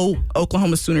the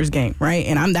Oklahoma Sooners game, right?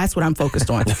 And that's what I'm focused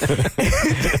on.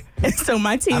 And so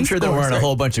my team I'm sure there weren't a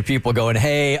whole bunch of people going,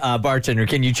 hey, bartender,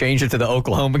 can you change it to the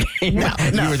Oklahoma game? No.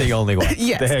 You were the only one.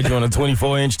 Yes. They had you on a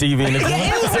 24-inch TV in the corner.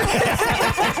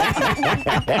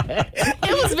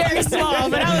 It was very small,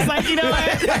 but I was like, you know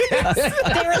what?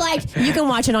 They were like, you can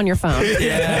watch it on your phone.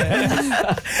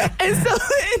 Yeah. And so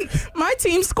then my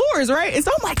team scores, right? And so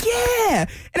I'm like, yeah.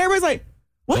 And everybody's like,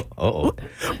 what? Oh.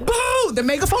 Boo! The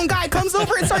megaphone guy comes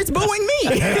over and starts booing me.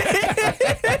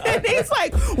 And he's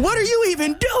like, what are you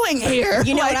even doing here?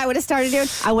 You know what I would have started doing?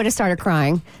 I would have started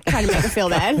crying, trying to make her feel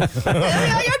bad. I'm just trying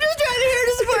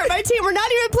to support my team. We're not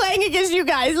even playing against you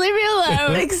guys. Leave me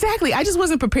alone. Exactly. I just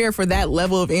wasn't prepared for that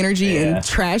level of energy and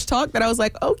trash talk that I was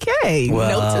like, okay,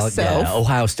 note to self. Yeah,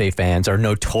 Ohio State fans are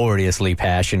notoriously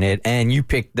passionate, and you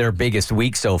picked their biggest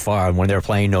week so far when they're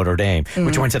playing Notre Dame,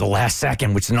 which went to the last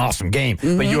second, which is an awesome game,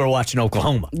 but you were watching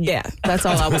Oklahoma. Yeah, that's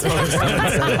all I was focused on.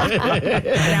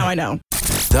 Now I know.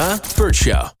 The Bert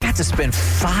Show. Got to spend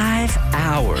 5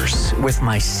 hours with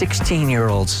my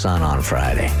 16-year-old son on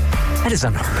Friday. That is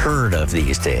unheard of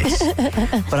these days.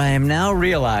 But I am now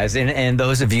realizing, and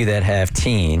those of you that have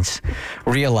teens,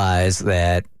 realize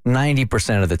that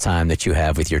 90% of the time that you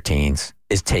have with your teens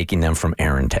is taking them from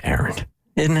errand to errand.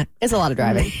 Isn't it? It's a lot of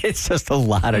driving. It's just a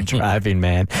lot of driving,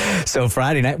 man. So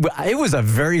Friday night, it was a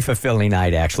very fulfilling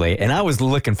night, actually, and I was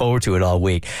looking forward to it all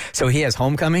week. So he has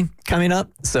homecoming coming up,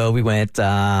 so we went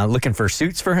looking for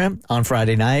suits for him on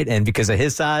Friday night, and because of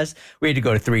his size, we had to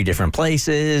go to 3 different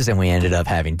places, and we ended up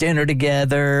having dinner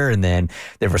together, and then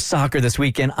there was soccer this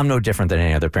weekend. I'm no different than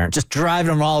any other parent, just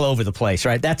driving them all over the place,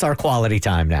 right? That's our quality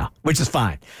time now, which is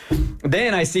fine.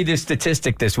 Then I see this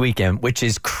statistic this weekend, which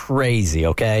is crazy,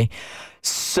 okay?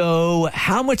 So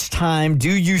how much time do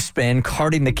you spend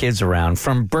carting the kids around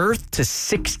from birth to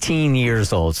 16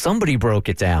 years old? Somebody broke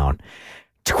it down.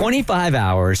 25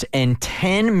 hours and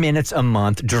 10 minutes a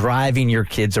month driving your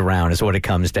kids around is what it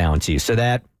comes down to. So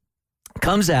that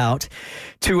comes out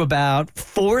to about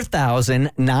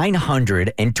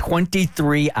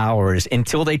 4,923 hours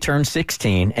until they turn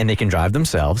 16 and they can drive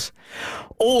themselves,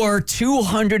 or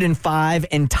 205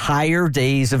 entire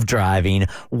days of driving,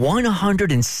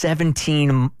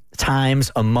 117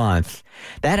 times a month.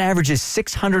 That averages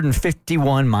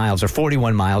 651 miles or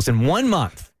 41 miles in 1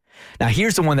 month. Now,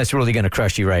 here's the one that's really going to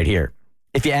crush you right here.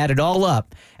 If you add it all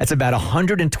up, that's about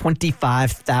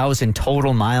 125,000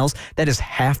 total miles. That is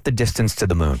half the distance to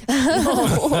the moon.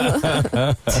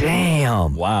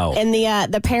 Damn. Wow. And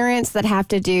the parents that have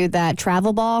to do that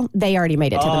travel ball, they already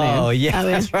made it to the moon. Oh, yeah,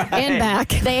 that's right. And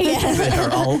back.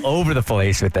 They're all over the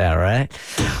place with that, right?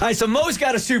 All right, so Mo's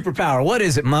got a superpower. What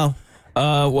is it, Mo?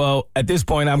 Well, at this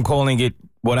point, I'm calling it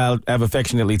what I've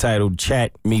affectionately titled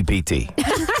Chat Me PT.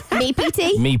 Me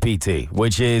PT? Me PT,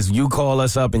 which is you call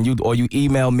us up and you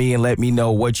email me and let me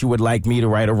know what you would like me to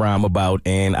write a rhyme about,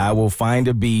 and I will find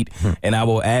a beat and I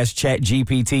will ask Chat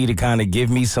GPT to kind of give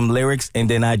me some lyrics, and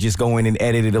then I just go in and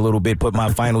edit it a little bit, put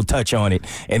my final touch on it,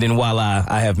 and then voila,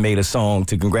 I have made a song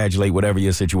to congratulate whatever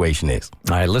your situation is.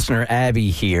 All right, listener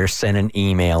Abby here sent an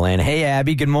email in. Hey,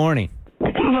 Abby, good morning.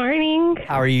 Good morning.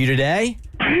 How are you today?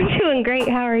 I'm doing great.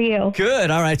 How are you?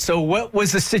 Good. All right. So what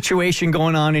was the situation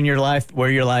going on in your life where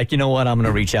you're like, you know what, I'm going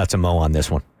to reach out to Mo on this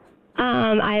one?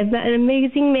 I've met an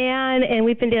amazing man, and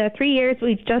we've been together 3 years.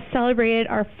 We just celebrated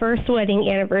our first wedding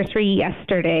anniversary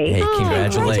yesterday. Hey,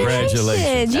 congratulations.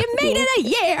 Congratulations. You made it a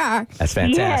year. That's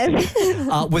fantastic.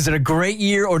 Yes. Was it a great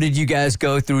year, or did you guys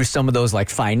go through some of those like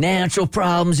financial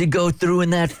problems you go through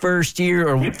in that first year,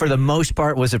 or for the most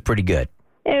part, was it pretty good?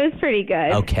 It was pretty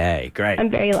good. Okay, great. I'm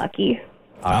very lucky.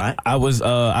 All right. I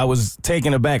was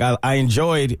taken aback. I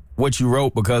enjoyed what you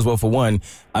wrote because, well, for one,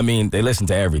 I mean, they listen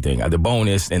to everything. The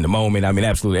bonus and the moment. I mean,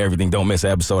 absolutely everything. Don't miss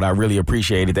an episode. I really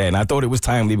appreciated that. And I thought it was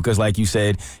timely because, like you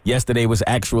said, yesterday was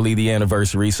actually the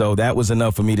anniversary. So that was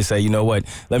enough for me to say, you know what?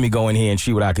 Let me go in here and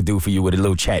see what I could do for you with a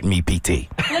little chat me PT.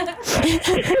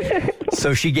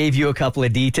 So she gave you a couple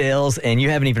of details, and you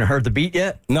haven't even heard the beat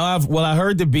yet? No, I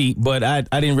heard the beat, but I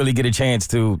didn't really get a chance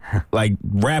to like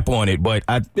rap on it. But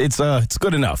it's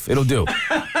good enough. It'll do.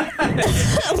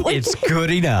 It's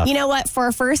good enough. You know what? For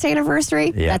our first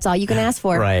anniversary, that's all you can ask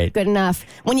for. Right. Good enough.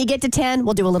 When you get to 10,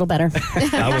 we'll do a little better.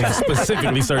 I will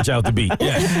specifically search out the beat.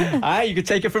 Yeah. All right, you can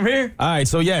take it from here. All right,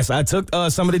 so yes, I took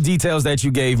some of the details that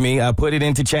you gave me. I put it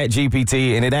into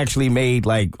ChatGPT, and it actually made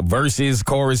like verses,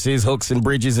 choruses, hooks, and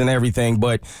bridges and everything.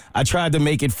 But I tried to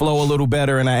make it flow a little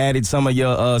better, and I added some of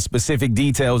your specific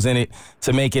details in it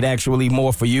to make it actually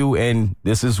more for you. And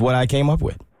this is what I came up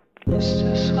with. It's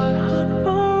just what I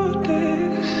noticed.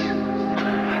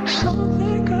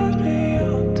 Something got me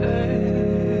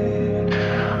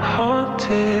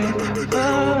haunted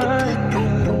by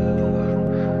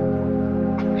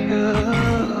you.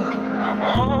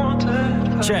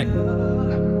 Haunted Check.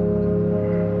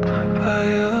 by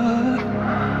you.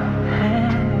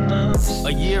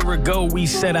 A year ago, we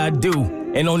said I do.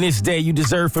 And on this day, you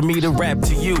deserve for me to rap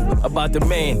to you about the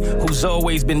man who's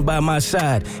always been by my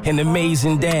side. An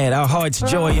amazing dad, our heart's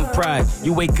joy and pride.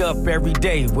 You wake up every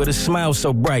day with a smile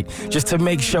so bright, just to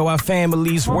make sure our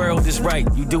family's world is right.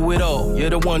 You do it all. You're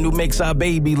the one who makes our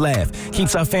baby laugh,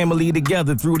 keeps our family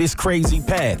together through this crazy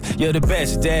path. You're the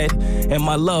best, Dad, and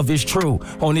my love is true.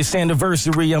 On this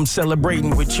anniversary, I'm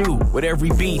celebrating with you. With every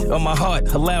beat of my heart,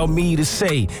 allow me to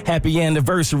say, happy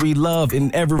anniversary, love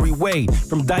in every way.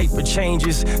 From diaper changes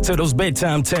to those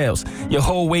bedtime tales, you're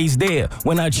always there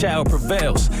when our child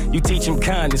prevails. You teach him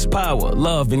kindness, power,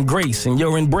 love, and grace. In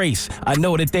your embrace, I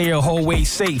know that they are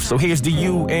always safe. So here's to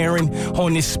you, Aaron,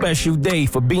 on this special day,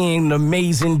 for being an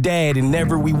amazing dad in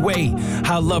every way.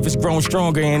 How love has grown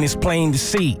stronger and it's plain to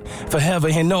see. Forever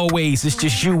and always, it's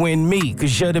just you and me.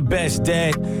 Cause you're the best,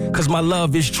 Dad, cause my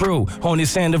love is true. On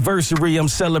this anniversary, I'm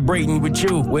celebrating with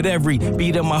you. With every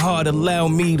beat of my heart, allow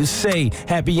me to say,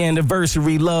 happy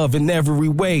anniversary, love in every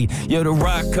way. You're the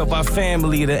rock of our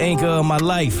family, the anchor of my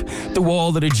life. Through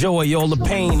all of the joy, all the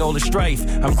pain, all the strife,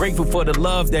 I'm grateful for the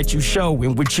love that you show.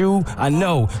 And with you, I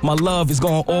know my love is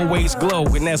gonna always glow.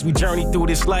 And as we journey through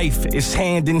this life, it's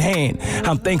hand in hand.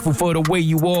 I'm thankful for the way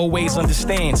you always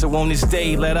understand. So on this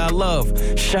day, let our love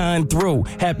shine through.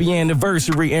 Happy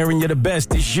anniversary, Aaron, you're the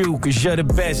best, it's you. Cause you're the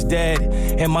best, Dad,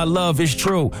 and my love is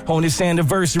true. On this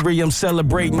anniversary, I'm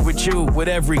celebrating with you. With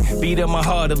every beat of my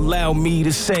heart, allow me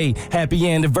to say, happy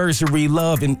anniversary,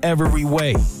 love in every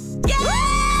way.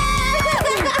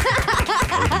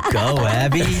 Go,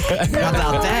 Abby. How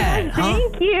about that? Huh?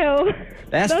 Thank you.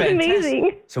 That's fantastic.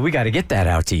 Amazing. So we got to get that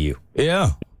out to you.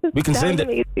 Yeah, we can That send was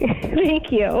it. amazing.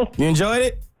 Thank you. You enjoyed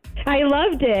it? I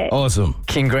loved it. Awesome.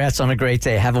 Congrats on a great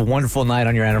day. Have a wonderful night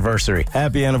on your anniversary.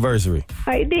 Happy anniversary.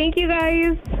 All right, thank you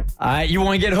guys. All right, you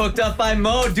want to get hooked up by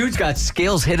Mo? Dude's got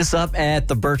skills. Hit us up at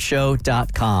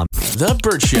thebertshow.com. The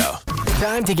Burt Show.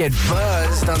 Time to get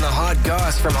buzzed on the hot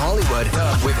goss from Hollywood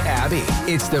with Abby.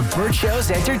 It's the Burt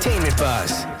Show's entertainment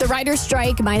buzz. The writer's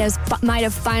strike might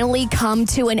have finally come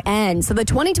to an end. So the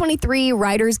 2023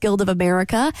 Writers Guild of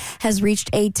America has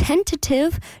reached a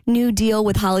tentative new deal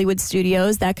with Hollywood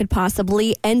studios that could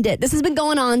possibly end it. This has been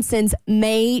going on since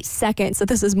May 2nd. So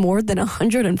this is more than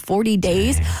 140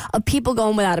 days of people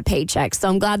going without a paycheck. So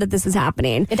I'm glad that this is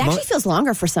happening. It actually feels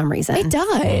longer for some reason. It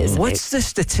does. What's the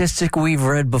statistic we've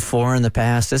read before in the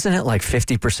past? Isn't it like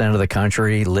 50% of the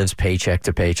country lives paycheck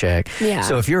to paycheck? Yeah.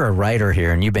 So if you're a writer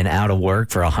here and you've been out of work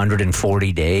for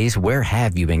 140 days, where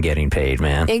have you been getting paid,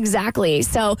 man? Exactly.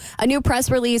 So a new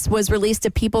press release was released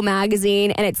to People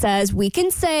magazine, and it says, we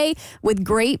can say with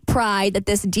great pride that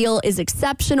this deal is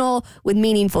exceptional with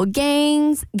meaningful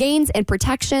gains and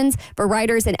protections for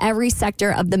writers in every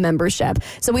sector of the membership.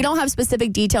 So we don't have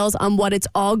specific details on what it's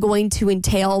all going to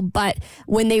entail, but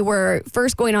when they were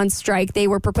first going on strike, they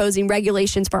were proposing regular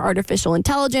regulations for artificial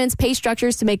intelligence, pay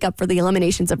structures to make up for the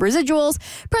eliminations of residuals,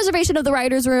 preservation of the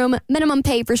writer's room, minimum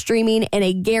pay for streaming, and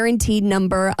a guaranteed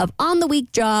number of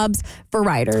on-the-week jobs for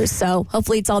writers. So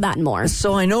hopefully it's all that and more.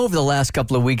 So I know over the last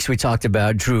couple of weeks we talked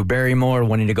about Drew Barrymore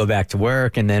wanting to go back to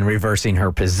work and then reversing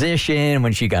her position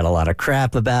when she got a lot of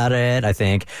crap about it. I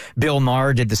think Bill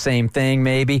Maher did the same thing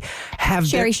maybe.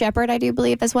 Sherry Shepherd, I do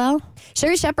believe, as well.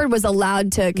 Sherry Shepherd was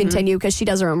allowed to continue because she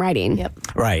does her own writing. Yep.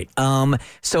 Right.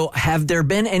 So have there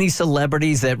been any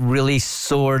celebrities that really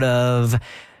sort of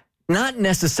not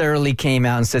necessarily came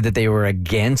out and said that they were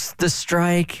against the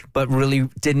strike, but really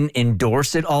didn't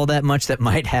endorse it all that much that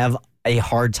might have a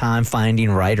hard time finding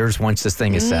writers once this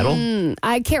thing is settled?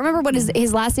 I can't remember what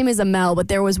his last name is Amell, but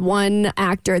there was one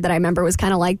actor that I remember was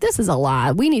kind of like, this is a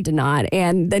lot. We need to not.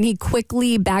 And then he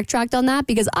quickly backtracked on that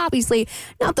because obviously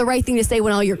not the right thing to say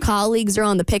when all your colleagues are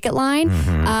on the picket line.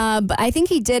 But I think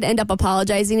he did end up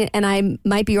apologizing, and I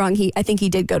might be wrong. I think he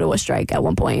did go to a strike at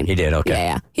one point. He did, okay.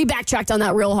 Yeah. He backtracked on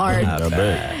that real hard.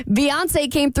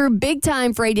 Beyonce came through big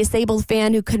time for a disabled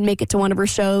fan who couldn't make it to one of her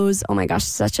shows. Oh my gosh,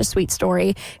 such a sweet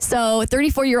story. So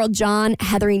 34-year-old John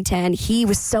Hetherington, he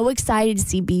was so excited to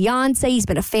see Beyonce. He's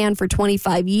been a fan for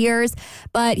 25 years,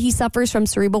 but he suffers from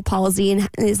cerebral palsy and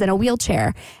is in a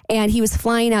wheelchair. And he was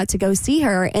flying out to go see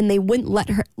her, and they wouldn't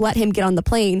let him get on the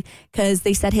plane because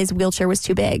they said his wheelchair was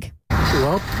too big.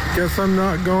 Well, guess I'm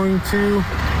not going to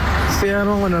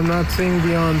Seattle, and I'm not seeing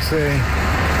Beyonce.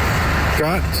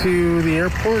 Got to the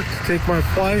airport to take my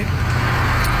flight,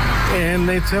 and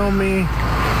they tell me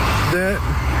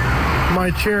that my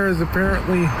chair is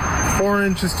apparently 4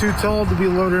 inches too tall to be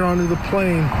loaded onto the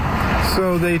plane.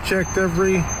 So they checked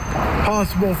every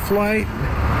possible flight,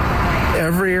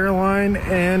 every airline,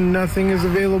 and nothing is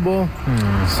available.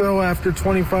 So after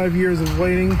 25 years of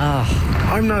waiting,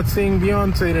 I'm not seeing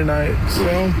Beyonce tonight.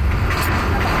 So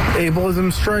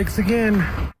ableism strikes again.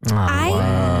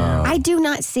 I do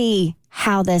not see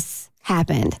how this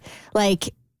happened.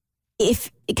 Like,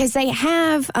 because they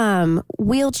have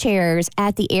wheelchairs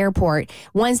at the airport,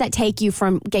 ones that take you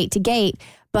from gate to gate,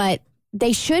 but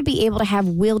they should be able to have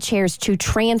wheelchairs to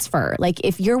transfer. Like,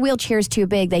 if your wheelchair is too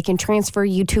big, they can transfer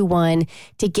you to one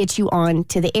to get you on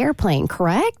to the airplane,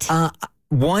 correct?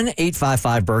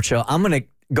 1-855 Show. I'm going to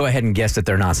go ahead and guess that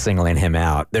they're not singling him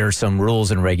out. There are some rules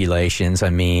and regulations.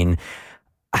 I mean,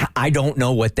 I don't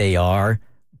know what they are,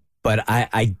 but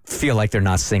I feel like they're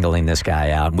not singling this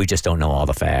guy out, and we just don't know all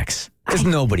the facts. Because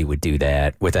nobody would do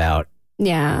that without,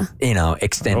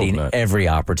 extending every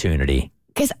opportunity.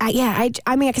 Because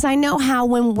I know how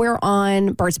when we're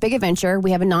on Bert's Big Adventure,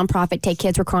 we have a nonprofit, Take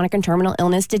Kids with Chronic and Terminal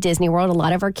Illness to Disney World. A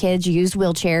lot of our kids use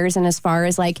wheelchairs, and as far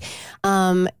as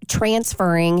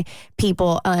transferring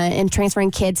people and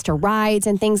transferring kids to rides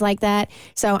and things like that.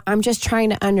 So I'm just trying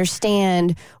to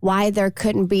understand why there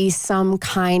couldn't be some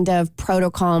kind of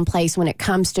protocol in place when it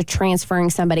comes to transferring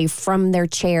somebody from their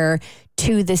chair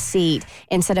to the seat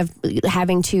instead of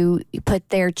having to put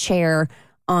their chair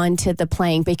onto the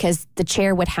plane, because the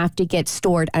chair would have to get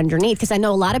stored underneath. Because I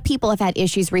know a lot of people have had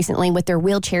issues recently with their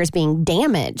wheelchairs being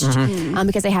damaged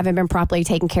because they haven't been properly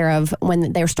taken care of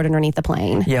when they're stored underneath the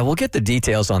plane. Yeah, we'll get the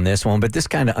details on this one, but this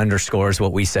kind of underscores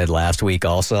what we said last week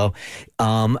also.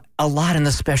 A lot in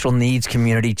the special needs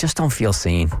community just don't feel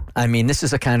seen. I mean, this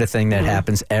is the kind of thing that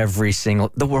happens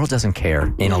the world doesn't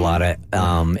care in a lot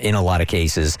of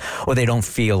cases, or they don't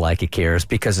feel like it cares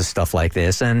because of stuff like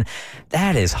this. And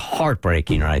that is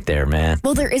heartbreaking right there, man.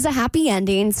 Well, there is a happy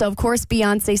ending. So, of course,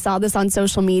 Beyonce saw this on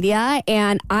social media.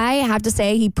 And I have to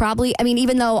say,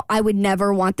 even though I would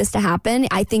never want this to happen,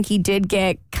 I think he did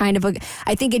get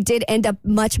I think it did end up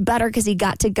much better because he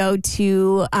got to go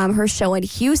to her show in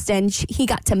Houston. He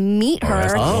got to meet her.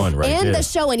 The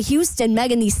show in Houston,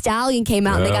 Megan Thee Stallion came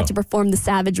out and they got to perform the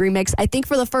Savage remix, I think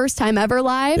for the first time ever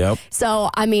live. Yep. So,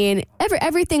 I mean,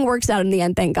 everything works out in the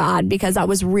end, thank God, because that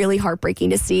was really heartbreaking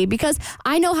to see, because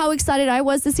I know how excited I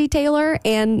was to see Taylor,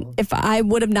 and if I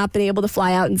would have not been able to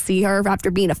fly out and see her after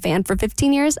being a fan for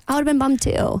 15 years, I would have been bummed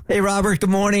too. Hey, Robert,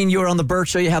 good morning. You were on the Burt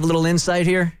Show. You have a little insight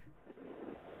here?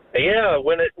 Yeah,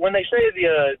 when they say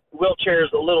the wheelchair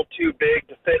is a little too big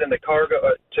to fit in the cargo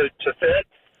to fit,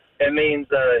 it means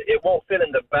it won't fit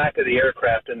in the back of the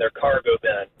aircraft in their cargo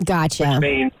bin. Gotcha. Which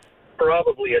means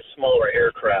probably a smaller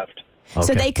aircraft. Okay.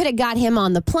 So they could have got him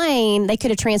on the plane. They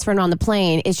could have transferred him on the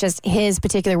plane. It's just his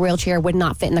particular wheelchair would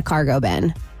not fit in the cargo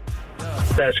bin.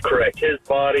 That's correct. His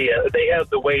body, they have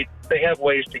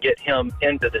ways to get him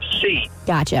into the seat.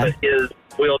 Gotcha. But his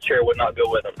wheelchair would not go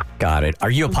with him. Got it. Are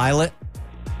you a pilot?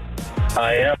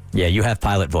 I am. Yeah, you have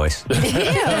pilot voice. You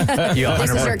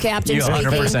This is your captain You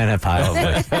 100% have pilot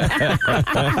voice.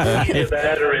 Either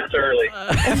that or it's early.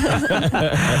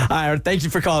 All right, thank you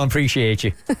for calling. Appreciate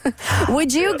you.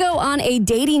 Would you go on a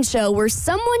dating show where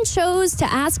someone chose to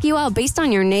ask you out based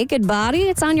on your naked body?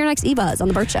 It's on your next eBuzz on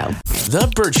The Burt Show.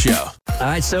 The Burt Show. All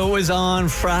right, so it was on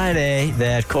Friday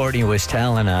that Courtney was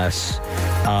telling us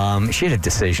she had a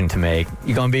decision to make.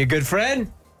 You going to be a good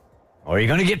friend or are you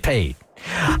going to get paid?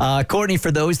 Courtney,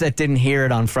 for those that didn't hear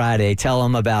it on Friday, tell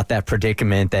them about that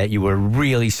predicament that you were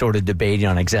really sort of debating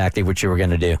on exactly what you were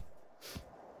going to do.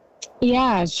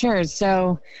 Yeah, sure.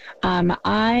 So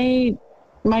my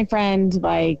friend,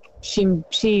 like,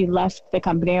 she left the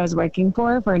company I was working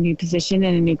for a new position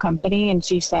in a new company, and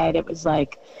she said it was,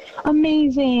 like,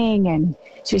 amazing, and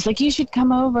she was like, you should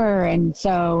come over. And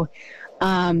so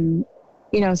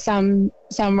you know, some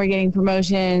were getting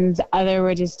promotions, other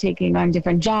were just taking on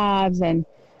different jobs. And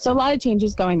so a lot of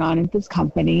changes going on at this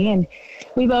company. And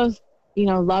we both, you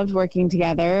know, loved working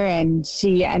together. And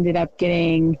she ended up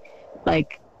getting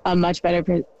like a much better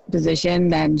position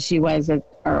than she was at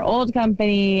our old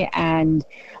company. And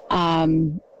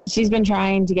she's been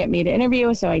trying to get me to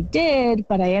interview. So I did,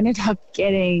 but I ended up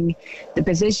getting the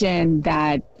position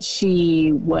that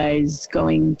she was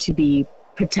going to be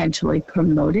potentially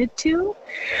promoted to.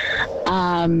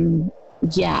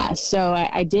 So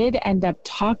I did end up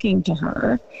talking to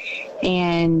her,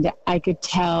 and I could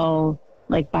tell,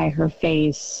 like, by her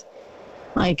face,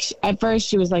 like, at first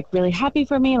she was like really happy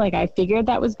for me. Like, I figured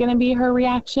that was going to be her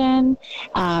reaction.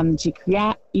 She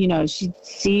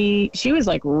was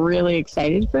like really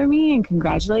excited for me and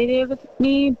congratulated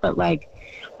me, but like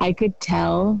I could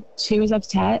tell she was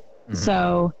upset. Mm-hmm.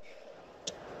 So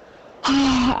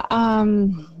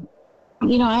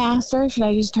you know, I asked her, should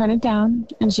I just turn it down?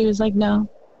 And she was like, no.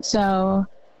 So,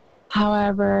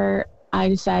 however, I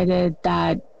decided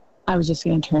that I was just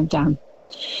going to turn it down.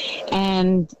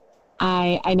 And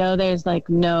I know there's like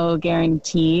no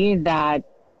guarantee that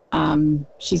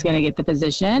she's going to get the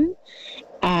position.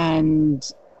 And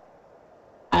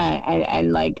I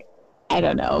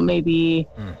don't know, maybe,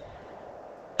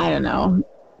 I don't know.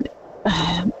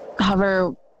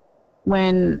 However,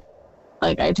 when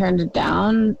like I turned it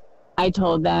down, I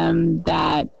told them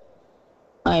that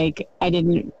like I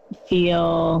didn't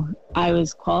feel I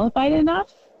was qualified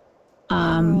enough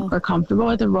or comfortable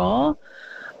with the role,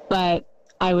 but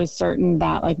I was certain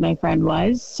that like my friend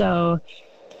was. So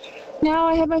now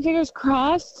I have my fingers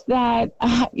crossed that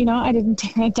you know, I didn't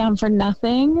turn it down for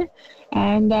nothing,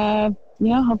 and you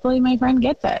know, hopefully my friend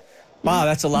gets it. Wow,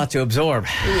 that's a lot to absorb.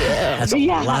 Yeah. That's a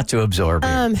lot to absorb.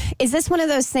 Is this one of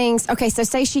those things? Okay, so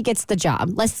say she gets the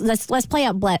job. Let's play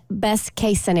out best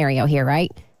case scenario here, right?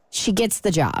 She gets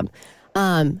the job.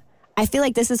 I feel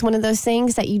like this is one of those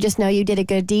things that you just know you did a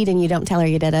good deed and you don't tell her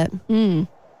you did it.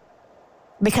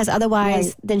 Because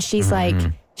otherwise, then she's like,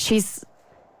 she's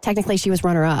technically she was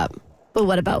runner up. But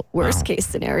what about worst case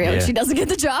scenario? She doesn't get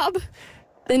the job.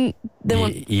 Then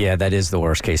yeah, that is the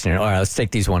worst case scenario. All right, let's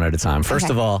take these one at a time. First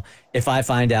of all, if I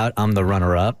find out I'm the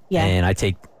runner up and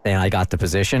I got the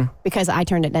position because I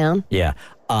turned it down. Yeah,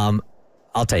 I'll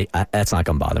take that's not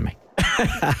going to bother me.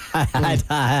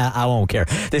 I won't care.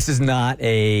 This is not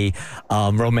a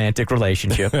romantic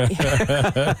relationship.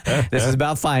 This is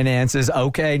about finances.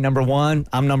 Okay, number one,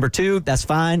 I'm number two. That's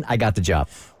fine. I got the job.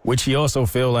 Would she also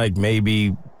feel like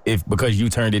maybe if because you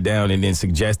turned it down and then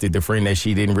suggested the friend that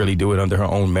she didn't really do it under her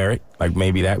own merit, like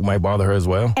maybe that might bother her as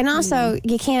well? And also,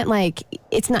 you can't like,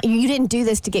 it's not, you didn't do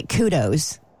this to get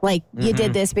kudos. Like you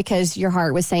did this because your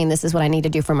heart was saying this is what I need to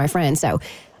do for my friend. So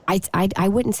I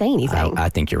wouldn't say anything. I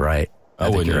think you're right. I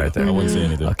think you're right there. I wouldn't say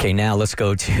anything. Okay, now let's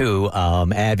go to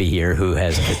Abby here, who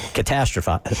has I'm a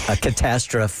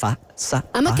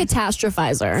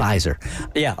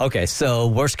catastrophizer. Yeah, okay, so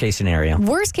worst case scenario.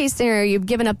 Worst case scenario, you've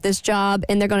given up this job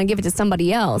and they're going to give it to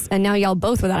somebody else, and now y'all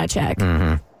both without a check.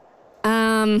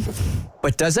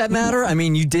 But does that matter? I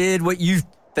mean, you did what you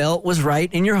felt was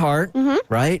right in your heart,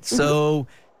 right? So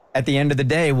at the end of the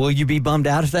day, will you be bummed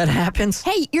out if that happens?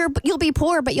 Hey, you'll be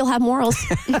poor, but you'll have morals.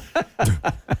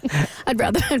 I'd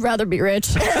rather be rich.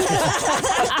 Said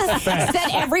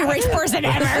every rich person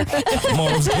ever.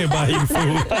 Morals can't buy you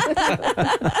food.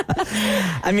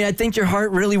 I mean, I think your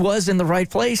heart really was in the right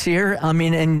place here. I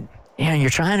mean, and you're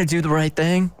trying to do the right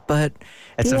thing, but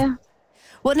it's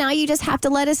Well, now you just have to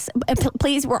let us,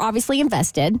 please, we're obviously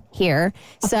invested here.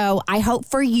 So I hope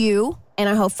for you and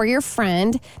I hope for your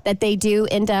friend that they do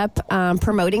end up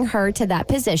promoting her to that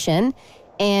position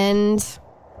and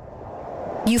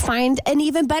you find an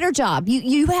even better job.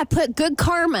 You have put good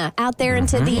karma out there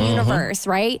into the universe,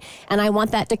 right? And I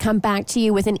want that to come back to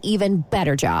you with an even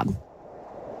better job.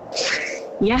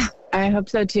 Yeah, I hope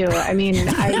so too. I mean,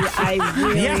 I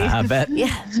really. Yeah, I bet.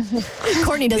 Yeah.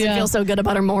 Courtney doesn't feel so good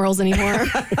about her morals anymore.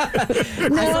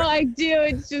 No, I do.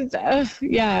 It's just,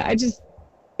 I just,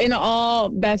 in all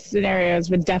best scenarios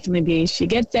would definitely be she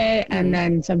gets it and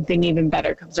then something even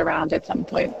better comes around at some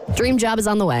point. Dream job is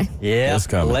on the way. Yeah, It's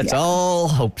coming. let's all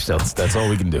hope so. That's all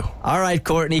we can do. All right,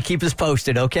 Courtney, keep us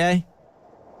posted, okay?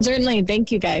 Certainly.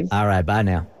 Thank you, guys. All right, bye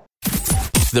now.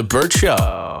 The Burt Show.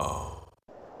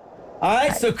 All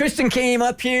right, so Kristen came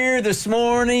up here this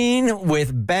morning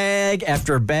with bag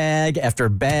after bag after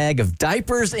bag of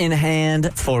diapers in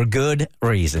hand for good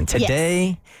reason.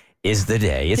 Today is the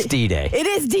day. It's D-Day. It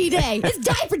is D-Day. It's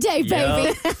diaper day,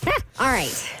 baby. All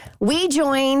right. We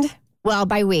joined, well,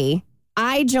 by we,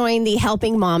 I joined the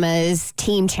Helping Mamas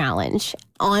Team Challenge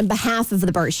on behalf of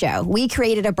the Burt Show. We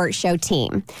created a Burt Show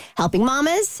team. Helping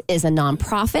Mamas is a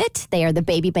nonprofit. They are the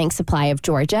Baby Bank Supply of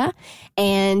Georgia,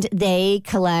 and they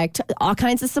collect all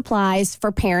kinds of supplies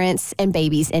for parents and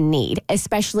babies in need,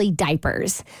 especially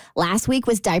diapers. Last week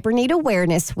was Diaper Need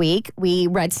Awareness Week. We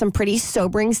read some pretty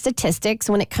sobering statistics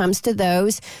when it comes to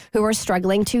those who are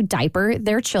struggling to diaper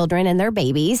their children and their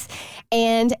babies,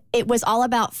 and it was all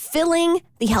about filling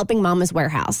the Helping Mamas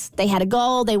warehouse. They had a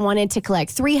goal. They wanted to collect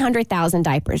 300,000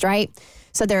 diapers, right?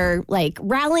 So they're like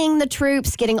rallying the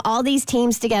troops, getting all these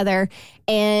teams together,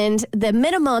 and the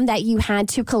minimum that you had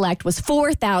to collect was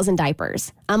 4,000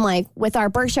 diapers. I'm like, with our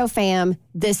Burt Show fam,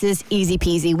 this is easy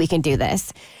peasy. We can do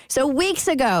this. So weeks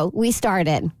ago, we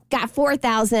started, got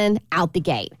 4,000 out the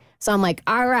gate. So I'm like,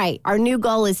 all right, our new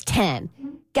goal is 10.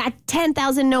 Got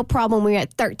 10,000, no problem. We're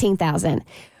at 13,000.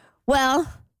 Well,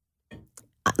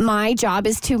 my job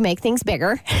is to make things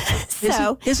bigger.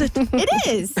 So Is it? it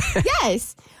is.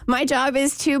 Yes. My job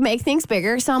is to make things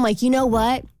bigger. So I'm like, you know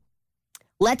what?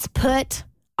 Let's put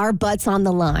our butts on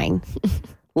the line.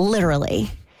 Literally.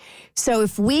 So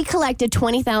if we collected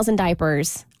 20,000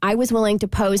 diapers, I was willing to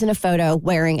pose in a photo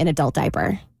wearing an adult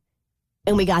diaper.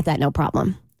 And we got that no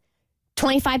problem.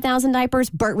 25,000 diapers,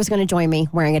 Burt was going to join me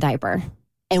wearing a diaper.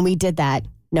 And we did that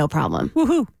no problem.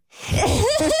 Woohoo.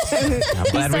 I'm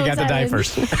glad we got the diapers.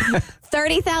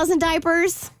 30,000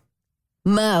 diapers,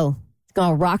 Mo is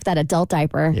going to rock that adult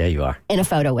diaper Yeah, you are. in a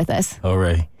photo with us. All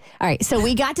right. All right, so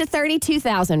we got to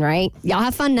 32,000, right? Y'all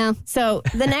have fun now. So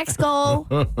the next goal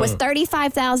was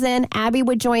 35,000. Abby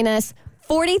would join us.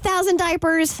 40,000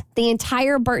 diapers, the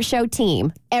entire Burt Show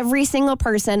team, every single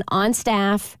person on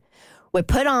staff would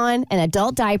put on an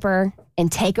adult diaper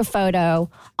and take a photo,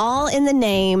 all in the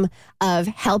name of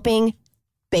helping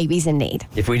babies in need.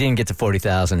 If we didn't get to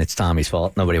 40,000, it's Tommy's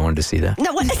fault. Nobody wanted to see that.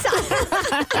 No,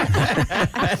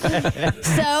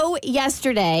 So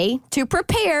yesterday, to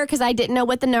prepare, because I didn't know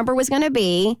what the number was going to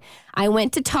be, I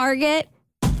went to Target,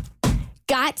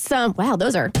 got some. Wow,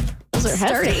 those are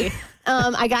sturdy.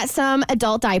 I got some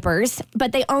adult diapers,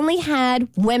 but they only had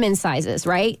women's sizes,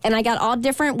 right? And I got all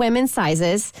different women's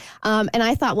sizes. And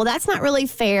I thought, well, that's not really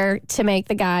fair to make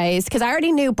the guys, because I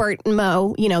already knew Burt and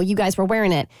Mo, you guys were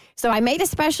wearing it. So I made a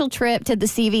special trip to the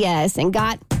CVS and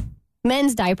got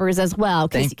men's diapers as well.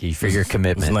 Thank you for your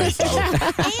commitment. Nice.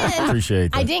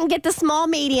 Appreciate that. I didn't get the small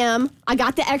medium. I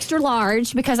got the extra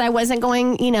large because I wasn't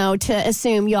going, to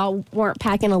assume y'all weren't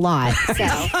packing a lot. So,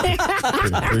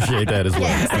 Appreciate that as well.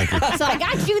 Yes. Thank you. So I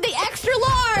got you the extra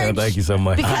large. Thank you so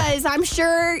much. Because I'm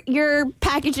sure your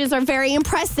packages are very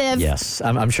impressive. Yes,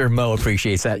 I'm sure Mo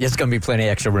appreciates that. There's going to be plenty of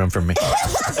extra room for me.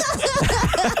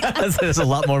 There's a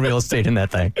lot more real estate in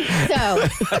that thing. So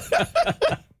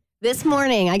this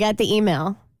morning, I got the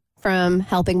email from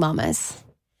Helping Mamas.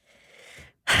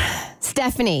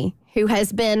 Stephanie, who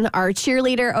has been our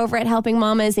cheerleader over at Helping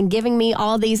Mamas and giving me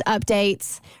all these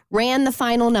updates, ran the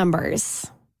final numbers.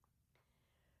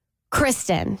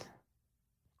 Kristen,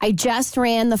 I just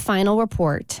ran the final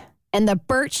report, and the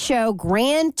Burt Show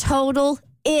grand total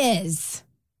is...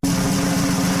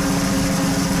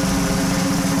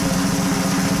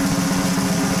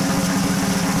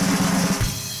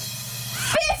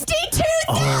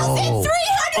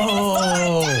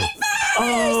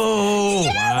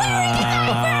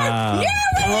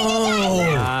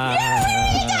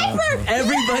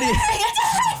 Everybody.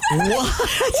 What?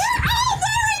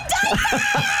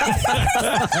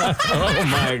 Oh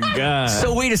my God.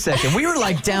 So wait a second. We were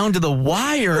like down to the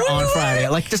wire on Friday,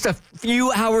 like just a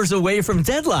few hours away from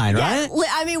deadline, right?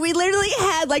 I mean, we literally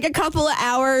had like a couple of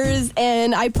hours,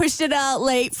 and I pushed it out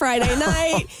late Friday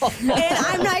night. And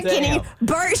I'm not kidding.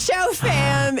 Burt Show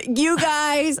fam, you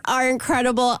guys are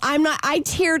incredible. I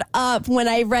teared up when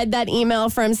I read that email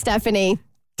from Stephanie.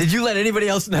 Did you let anybody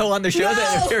else know on the show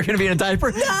that they were going to be in a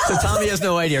diaper? No. So Tommy has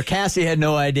no idea. Cassie had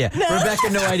no idea. No. Rebecca,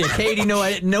 no idea. Katie, no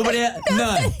idea. Nobody,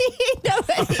 none.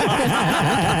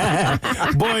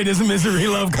 Boy, does Misery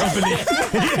love company.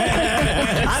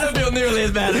 I don't feel nearly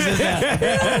as bad as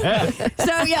that.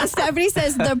 So, yeah, Stephanie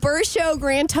says the Burt Show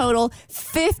grand total,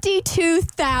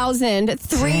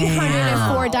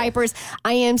 52,304 diapers.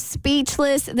 I am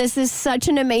speechless. This is such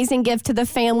an amazing gift to the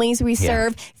families we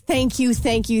serve. Thank you,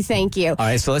 thank you, thank you. All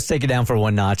right, so let's take it down for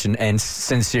one notch. And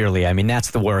sincerely, I mean,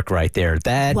 that's the work right there.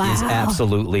 That is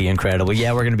absolutely incredible.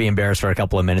 Yeah, we're going to be embarrassed for a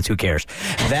couple of minutes. Who cares?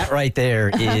 That right there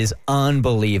is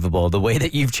unbelievable. The way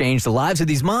that you've changed the lives of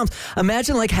these moms.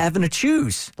 Imagine like having to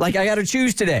choose. Like, I got to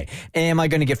choose today. Am I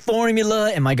going to get formula?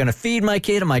 Am I going to feed my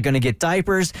kid? Am I going to get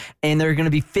diapers? And there are going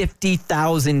to be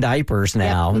 50,000 diapers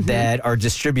now that are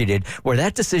distributed where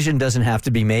that decision doesn't have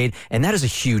to be made. And that is a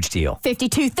huge deal.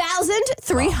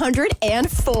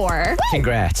 52,304.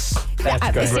 Congrats.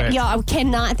 That's great. Y'all, I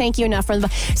cannot thank you enough for the.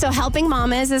 So, Helping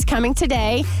Mamas is coming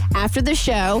today after the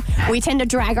show. We tend to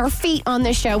drag our feet on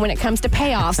the show when it comes to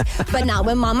payoffs, but not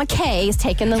when Mama K is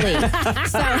taking the lead.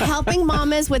 So, Helping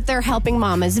Mamas with their Helping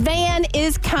Mamas van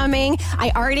is coming.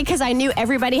 Because I knew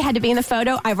everybody had to be in the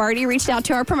photo, I've already reached out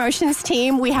to our promotions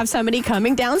team. We have somebody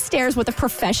coming downstairs with a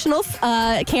professional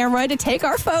camera to take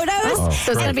our photos.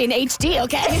 So, it's going to be an HD,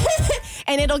 okay?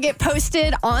 And it'll get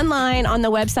posted online on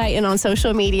the website and on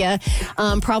social media.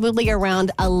 Probably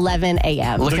around 11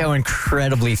 a.m. Look how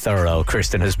incredibly thorough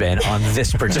Kristen has been on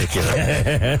this particular.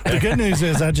 The good news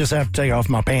is I just have to take off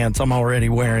my pants. I'm already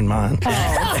wearing mine.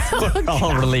 We're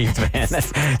all relieved, man.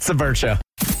 It's the Burt Show.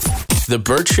 The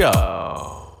Burt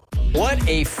Show. What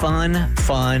a fun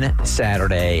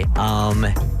Saturday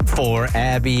for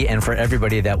Abby and for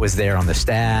everybody that was there on the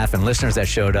staff and listeners that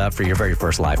showed up for your very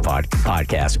first live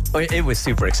podcast. It was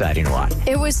super exciting to watch.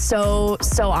 It was so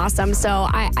awesome. So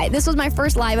this was my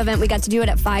first live event. We got to do it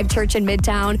at 5 Church in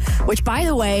Midtown, which, by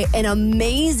the way, an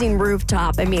amazing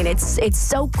rooftop. I mean, it's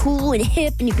so cool and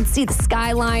hip, and you can see the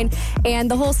skyline,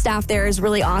 and the whole staff there is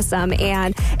really awesome.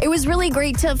 And it was really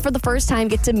great to, for the first time,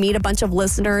 get to meet a bunch of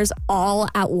listeners all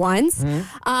at once.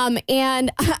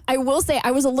 And I will say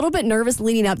I was a little bit nervous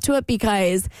leading up to it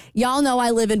because y'all know I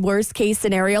live in worst case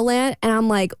scenario land, and I'm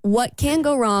like, what can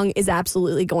go wrong is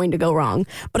absolutely going to go wrong.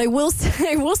 But I will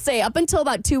say up until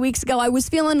about 2 weeks ago, I was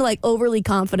feeling like overly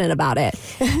confident about it.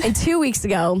 And 2 weeks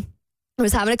ago, I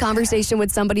was having a conversation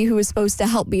with somebody who was supposed to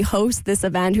help me host this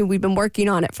event, who we've been working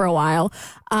on it for a while.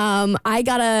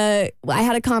 I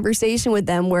had a conversation with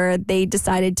them where they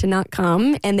decided to not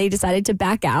come and they decided to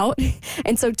back out.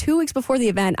 And so 2 weeks before the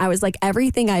event, I was like,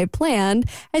 everything I had planned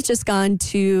has just gone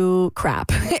to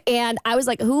crap. And I was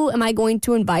like, who am I going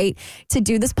to invite to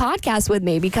do this podcast with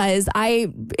me? Because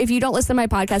if you don't listen to my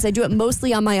podcast, I do it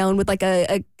mostly on my own with like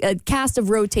a cast of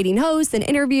rotating hosts and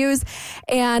interviews.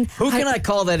 And who can I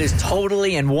call that is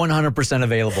totally and 100%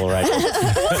 available right now?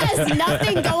 Who has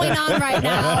nothing going on right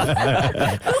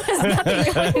now? Who has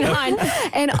nothing going on?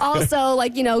 And also,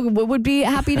 like, you know, would be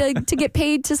happy to get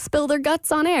paid to spill their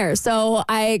guts on air. So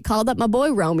I called up my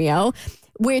boy Romeo,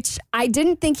 which I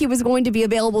didn't think he was going to be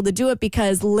available to do it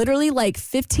because literally like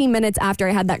 15 minutes after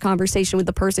I had that conversation with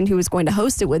the person who was going to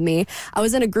host it with me, I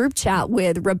was in a group chat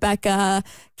with Rebecca,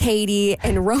 Katie,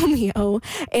 and Romeo,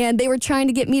 and they were trying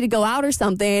to get me to go out or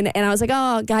something. And I was like,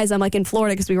 oh, guys, I'm like in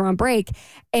Florida because we were on break.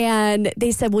 And they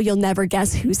said, well, you'll never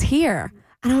guess who's here.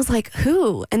 And I was like,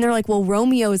 who? And they're like, well,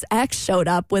 Romeo's ex showed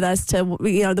up with us to,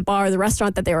 you know, the bar, the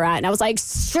restaurant that they were at. And I was like,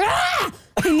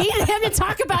 I needed him to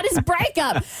talk about his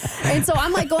breakup. And so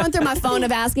I'm like going through my phone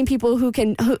of asking people who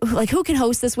can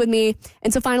host this with me.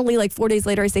 And so finally, like 4 days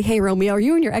later, I say, hey, Romeo, are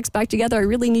you and your ex back together? I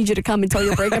really need you to come and tell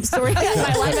your breakup story at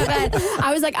my live event.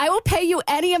 I was like, I will pay you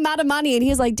any amount of money. And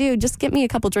he's like, dude, just get me a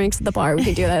couple drinks at the bar. We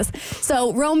can do this.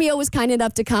 So Romeo was kind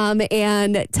enough to come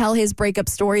and tell his breakup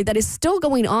story that is still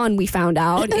going on, we found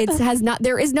out.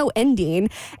 There is no ending.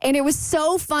 And it was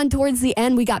so fun towards the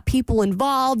end. We got people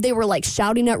involved. They were like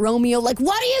shouting at Romeo, like,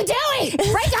 what are you doing?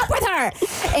 Break up with her.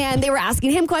 And they were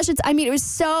asking him questions. I mean, it was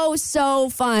so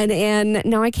fun. And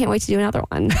now I can't wait to do another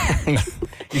one.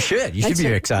 You should. You should be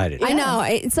excited. I know.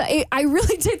 I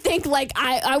really did think, like,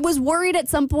 I was worried at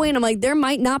some point. I'm like, there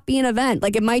might not be an event.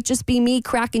 Like, it might just be me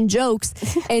cracking jokes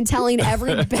and telling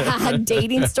every bad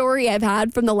dating story I've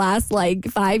had from the last, like,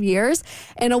 5 years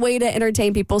and a way to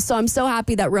entertain people. So I'm so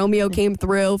happy that Romeo came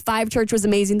through. 5 Church was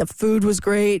amazing. The food was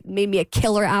great. Made me a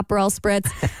killer Aperol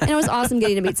spritz. And it was awesome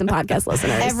getting to meet some podcast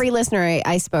listeners. Every listener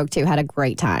I spoke to had a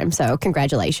great time. So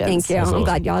congratulations. Thank you. I'm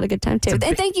glad y'all had a good time, too.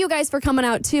 And thank you guys for coming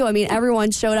out, too. I mean,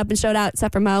 everyone showed up and showed out,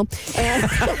 except for Mo. And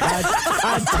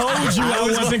I told you I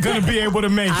wasn't going to be able to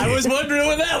make it. I was wondering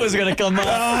when that was going to come up.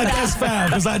 That's fine,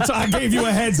 because I gave you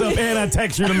a heads up and I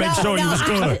texted you to make sure you was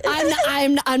good.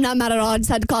 I'm not mad at all. I just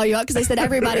had to call you out because I said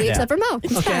everybody except for Mo.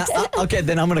 Okay,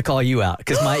 then I'm going to call you out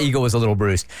because my ego was a little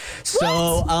bruised.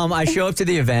 So I show up to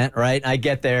the event, right? I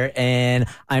get there and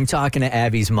I'm talking to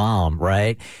Abby's mom,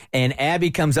 right? And Abby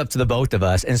comes up to the both of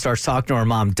us and starts talking to her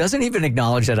mom. Doesn't even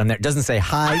acknowledge that I'm there. Doesn't say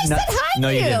hi. I said hi no,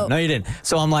 to you you. didn't. No, you didn't.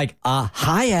 So I'm like,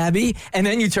 hi, Abby. And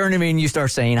then you turn to me and you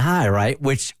start saying hi, right?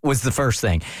 Which was the first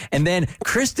thing. And then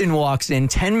Kristen walks in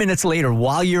 10 minutes later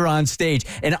while you're on stage.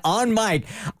 And on mic,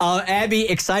 Abby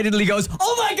excitedly goes,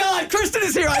 oh my God, Kristen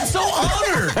is here. I'm so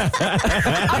honored.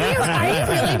 Are you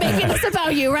really making this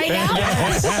about you right now?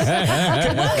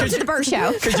 Welcome to the Burt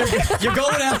Show. Because you're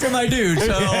going after my dude.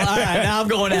 So, all right, now I'm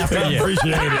going after you.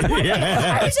 Appreciate it.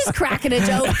 Yeah. I was just cracking a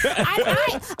joke.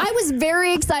 I was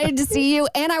very excited to see you,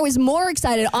 and I was more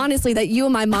excited, honestly, that you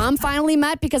and my mom finally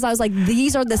met because I was like, they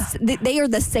are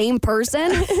the same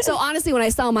person. So honestly, when I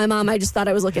saw my mom, I just thought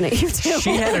I was looking at you too.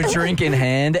 She had a drink in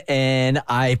hand, and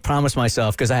I promised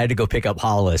myself, because I had to go pick up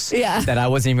Hollis, that I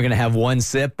wasn't even going to have one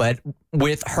sip, but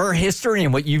with her history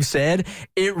and what you've said,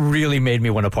 it really made me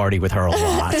want to party with her a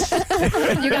lot.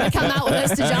 You got to come out with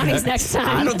us to Johnny's next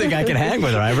time. I don't think I can hang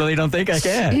with her. I really don't think I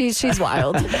can. She's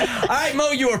wild. All right,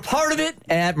 Mo, you were part of it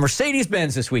at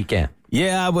Mercedes-Benz this weekend.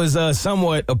 Yeah, I was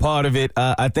somewhat a part of it.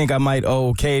 I think I might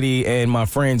owe Katie and my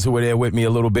friends who were there with me a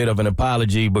little bit of an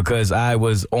apology because I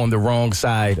was on the wrong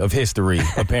side of history,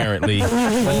 apparently,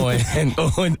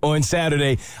 on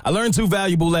Saturday. I learned 2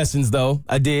 valuable lessons, though.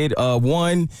 I did.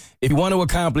 One, if you want to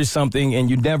accomplish something and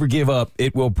you never give up,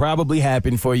 it will probably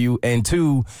happen for you. And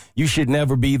 2, you should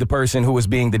never be the person who is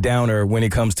being the downer when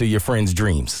it comes to your friends'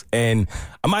 dreams. And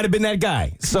I might have been that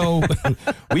guy. So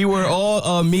we were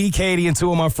all, me, Katie, and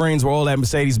 2 of my friends were all at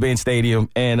Mercedes-Benz Stadium,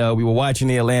 and we were watching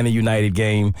the Atlanta United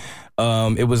game.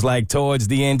 It was like towards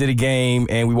the end of the game,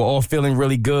 and we were all feeling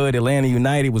really good. Atlanta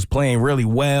United was playing really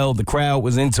well. The crowd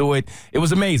was into it. It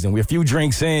was amazing. We're a few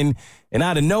drinks in, and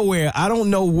out of nowhere, I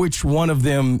don't know which one of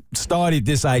them started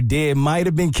this idea. It might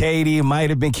have been Katie. It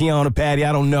might have been Keanu Patty.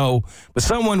 I don't know. But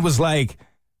someone was like,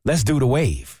 let's do the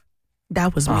wave.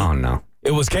 That was me. Oh, no.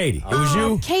 It was Katie. It was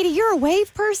you. Katie, you're a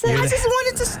wave person? I just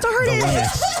wanted to start it.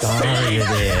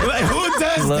 Like, who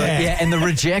does that? Yeah, and the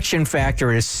rejection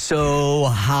factor is so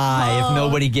high if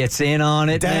nobody gets in on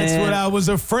it. That's what I was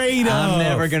afraid of. I'm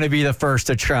never going to be the first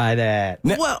to try that.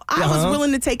 Well, I was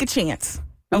willing to take a chance.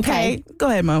 Okay. Go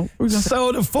ahead, Mo.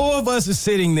 So the 4 of us are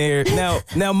sitting there.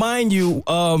 Now, mind you,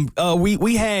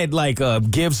 we had like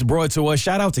gifts brought to us.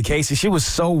 Shout out to Casey. She was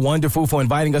so wonderful for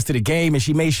inviting us to the game, and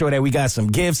she made sure that we got some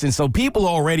gifts. And so people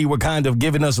already were kind of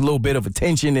giving us a little bit of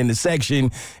attention in the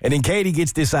section. And then Katie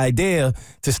gets this idea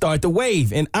to start the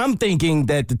wave. And I'm thinking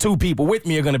that the 2 people with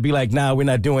me are going to be like, nah, we're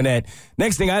not doing that.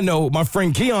 Next thing I know, my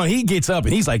friend Keon, he gets up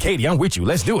and he's like, Katie, I'm with you.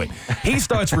 Let's do it. He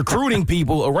starts recruiting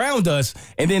people around us.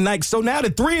 And then so now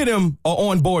the 3 of them are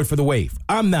on board for the wave.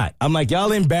 I'm not. I'm like,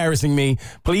 y'all embarrassing me.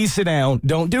 Please sit down.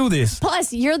 Don't do this.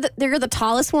 Plus, you're the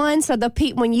tallest one, so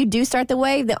when you do start the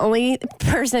wave, the only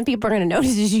person people are going to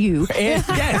notice is you. And,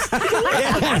 yes.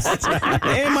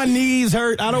 And my knees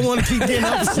hurt. I don't want to keep getting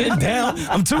up and sitting down.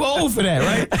 I'm too old for that,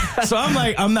 right? So I'm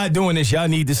like, I'm not doing this. Y'all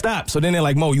need to stop. So then they're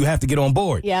like, Mo, you have to get on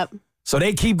board. Yep. So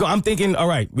they keep going. I'm thinking, all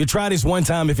right, we'll try this one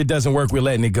time. If it doesn't work, we're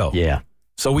letting it go. Yeah.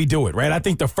 So we do it, right? I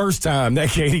think the first time that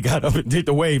Katie got up and did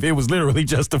the wave, it was literally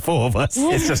just the 4 of us.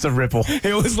 It's just a ripple.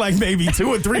 It was like maybe 2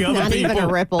 or 3 other Not people. even a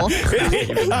ripple.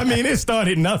 I mean, it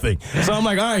started nothing. So I'm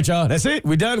like, all right, y'all, that's it.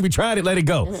 We're done. We tried it. Let it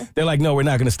go. They're like, no, we're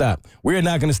not going to stop. We're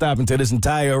not going to stop until this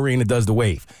entire arena does the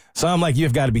wave. So I'm like,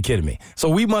 you've got to be kidding me. So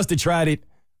we must have tried it,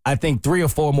 I think, 3 or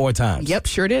 4 more times. Yep,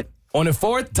 sure did. On the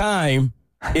 4th time,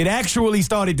 it actually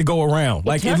started to go around.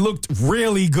 Like, it looked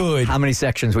really good. How many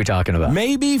sections we talking about?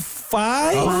 Maybe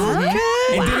 5. Oh,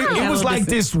 and then it was like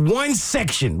this one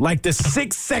section, like the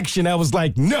 6th section. I was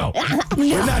like, no,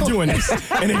 we're not doing this.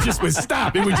 And it just would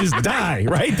stop. It would just die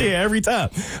right there every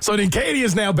time. So then Katie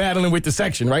is now battling with the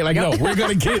section, right? Like, no, we're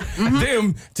going to get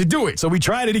them to do it. So we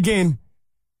tried it again.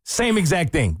 Same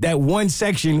exact thing. That one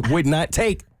section would not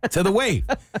take to the wave.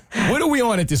 What are we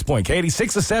on at this point, Katie?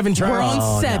 6 or 7 tries? We're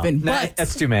on 7. No. But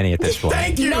That's too many at this point.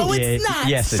 Thank you. No, it's not.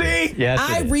 Yes, it See? is. Yes, it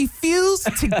I is. refuse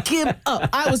to give up.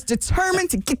 I was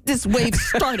determined to get this wave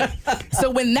started.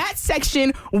 So when that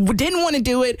section didn't want to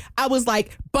do it, I was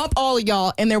like, bump all of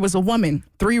y'all. And there was a woman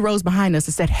 3 rows behind us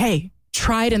that said, hey,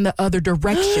 try it in the other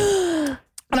direction.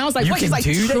 And I was like, You what? She's can like,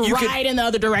 do that? You try it in the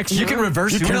other direction. You can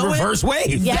reverse. You can reverse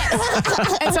wave. Yeah.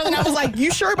 And so then I was like, you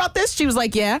sure about this? She was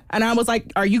like, yeah. And I was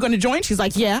like, are you going to join? She's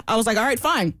like, yeah. I was like, all right,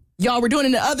 fine. Y'all, we're doing it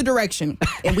in the other direction.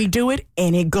 And we do it,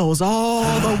 and it goes all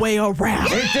the way around.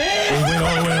 It went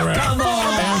all the way around. Come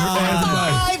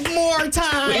on. 5 more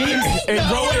times.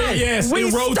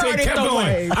 It rotated, kept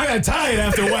going. I got tired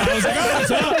after a while. I was like, oh,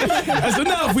 that's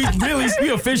enough.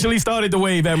 We officially started the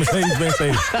wave at Mercedes-Benz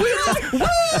Stadium.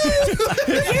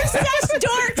 You're such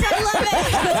dorks. I love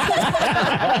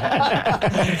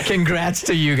it. Congrats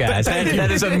to you guys.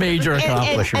 That is a major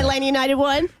accomplishment. And Atlanta United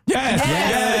won?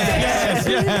 Yes.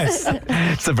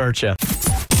 It's the Burt Show.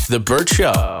 The Burt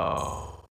Show.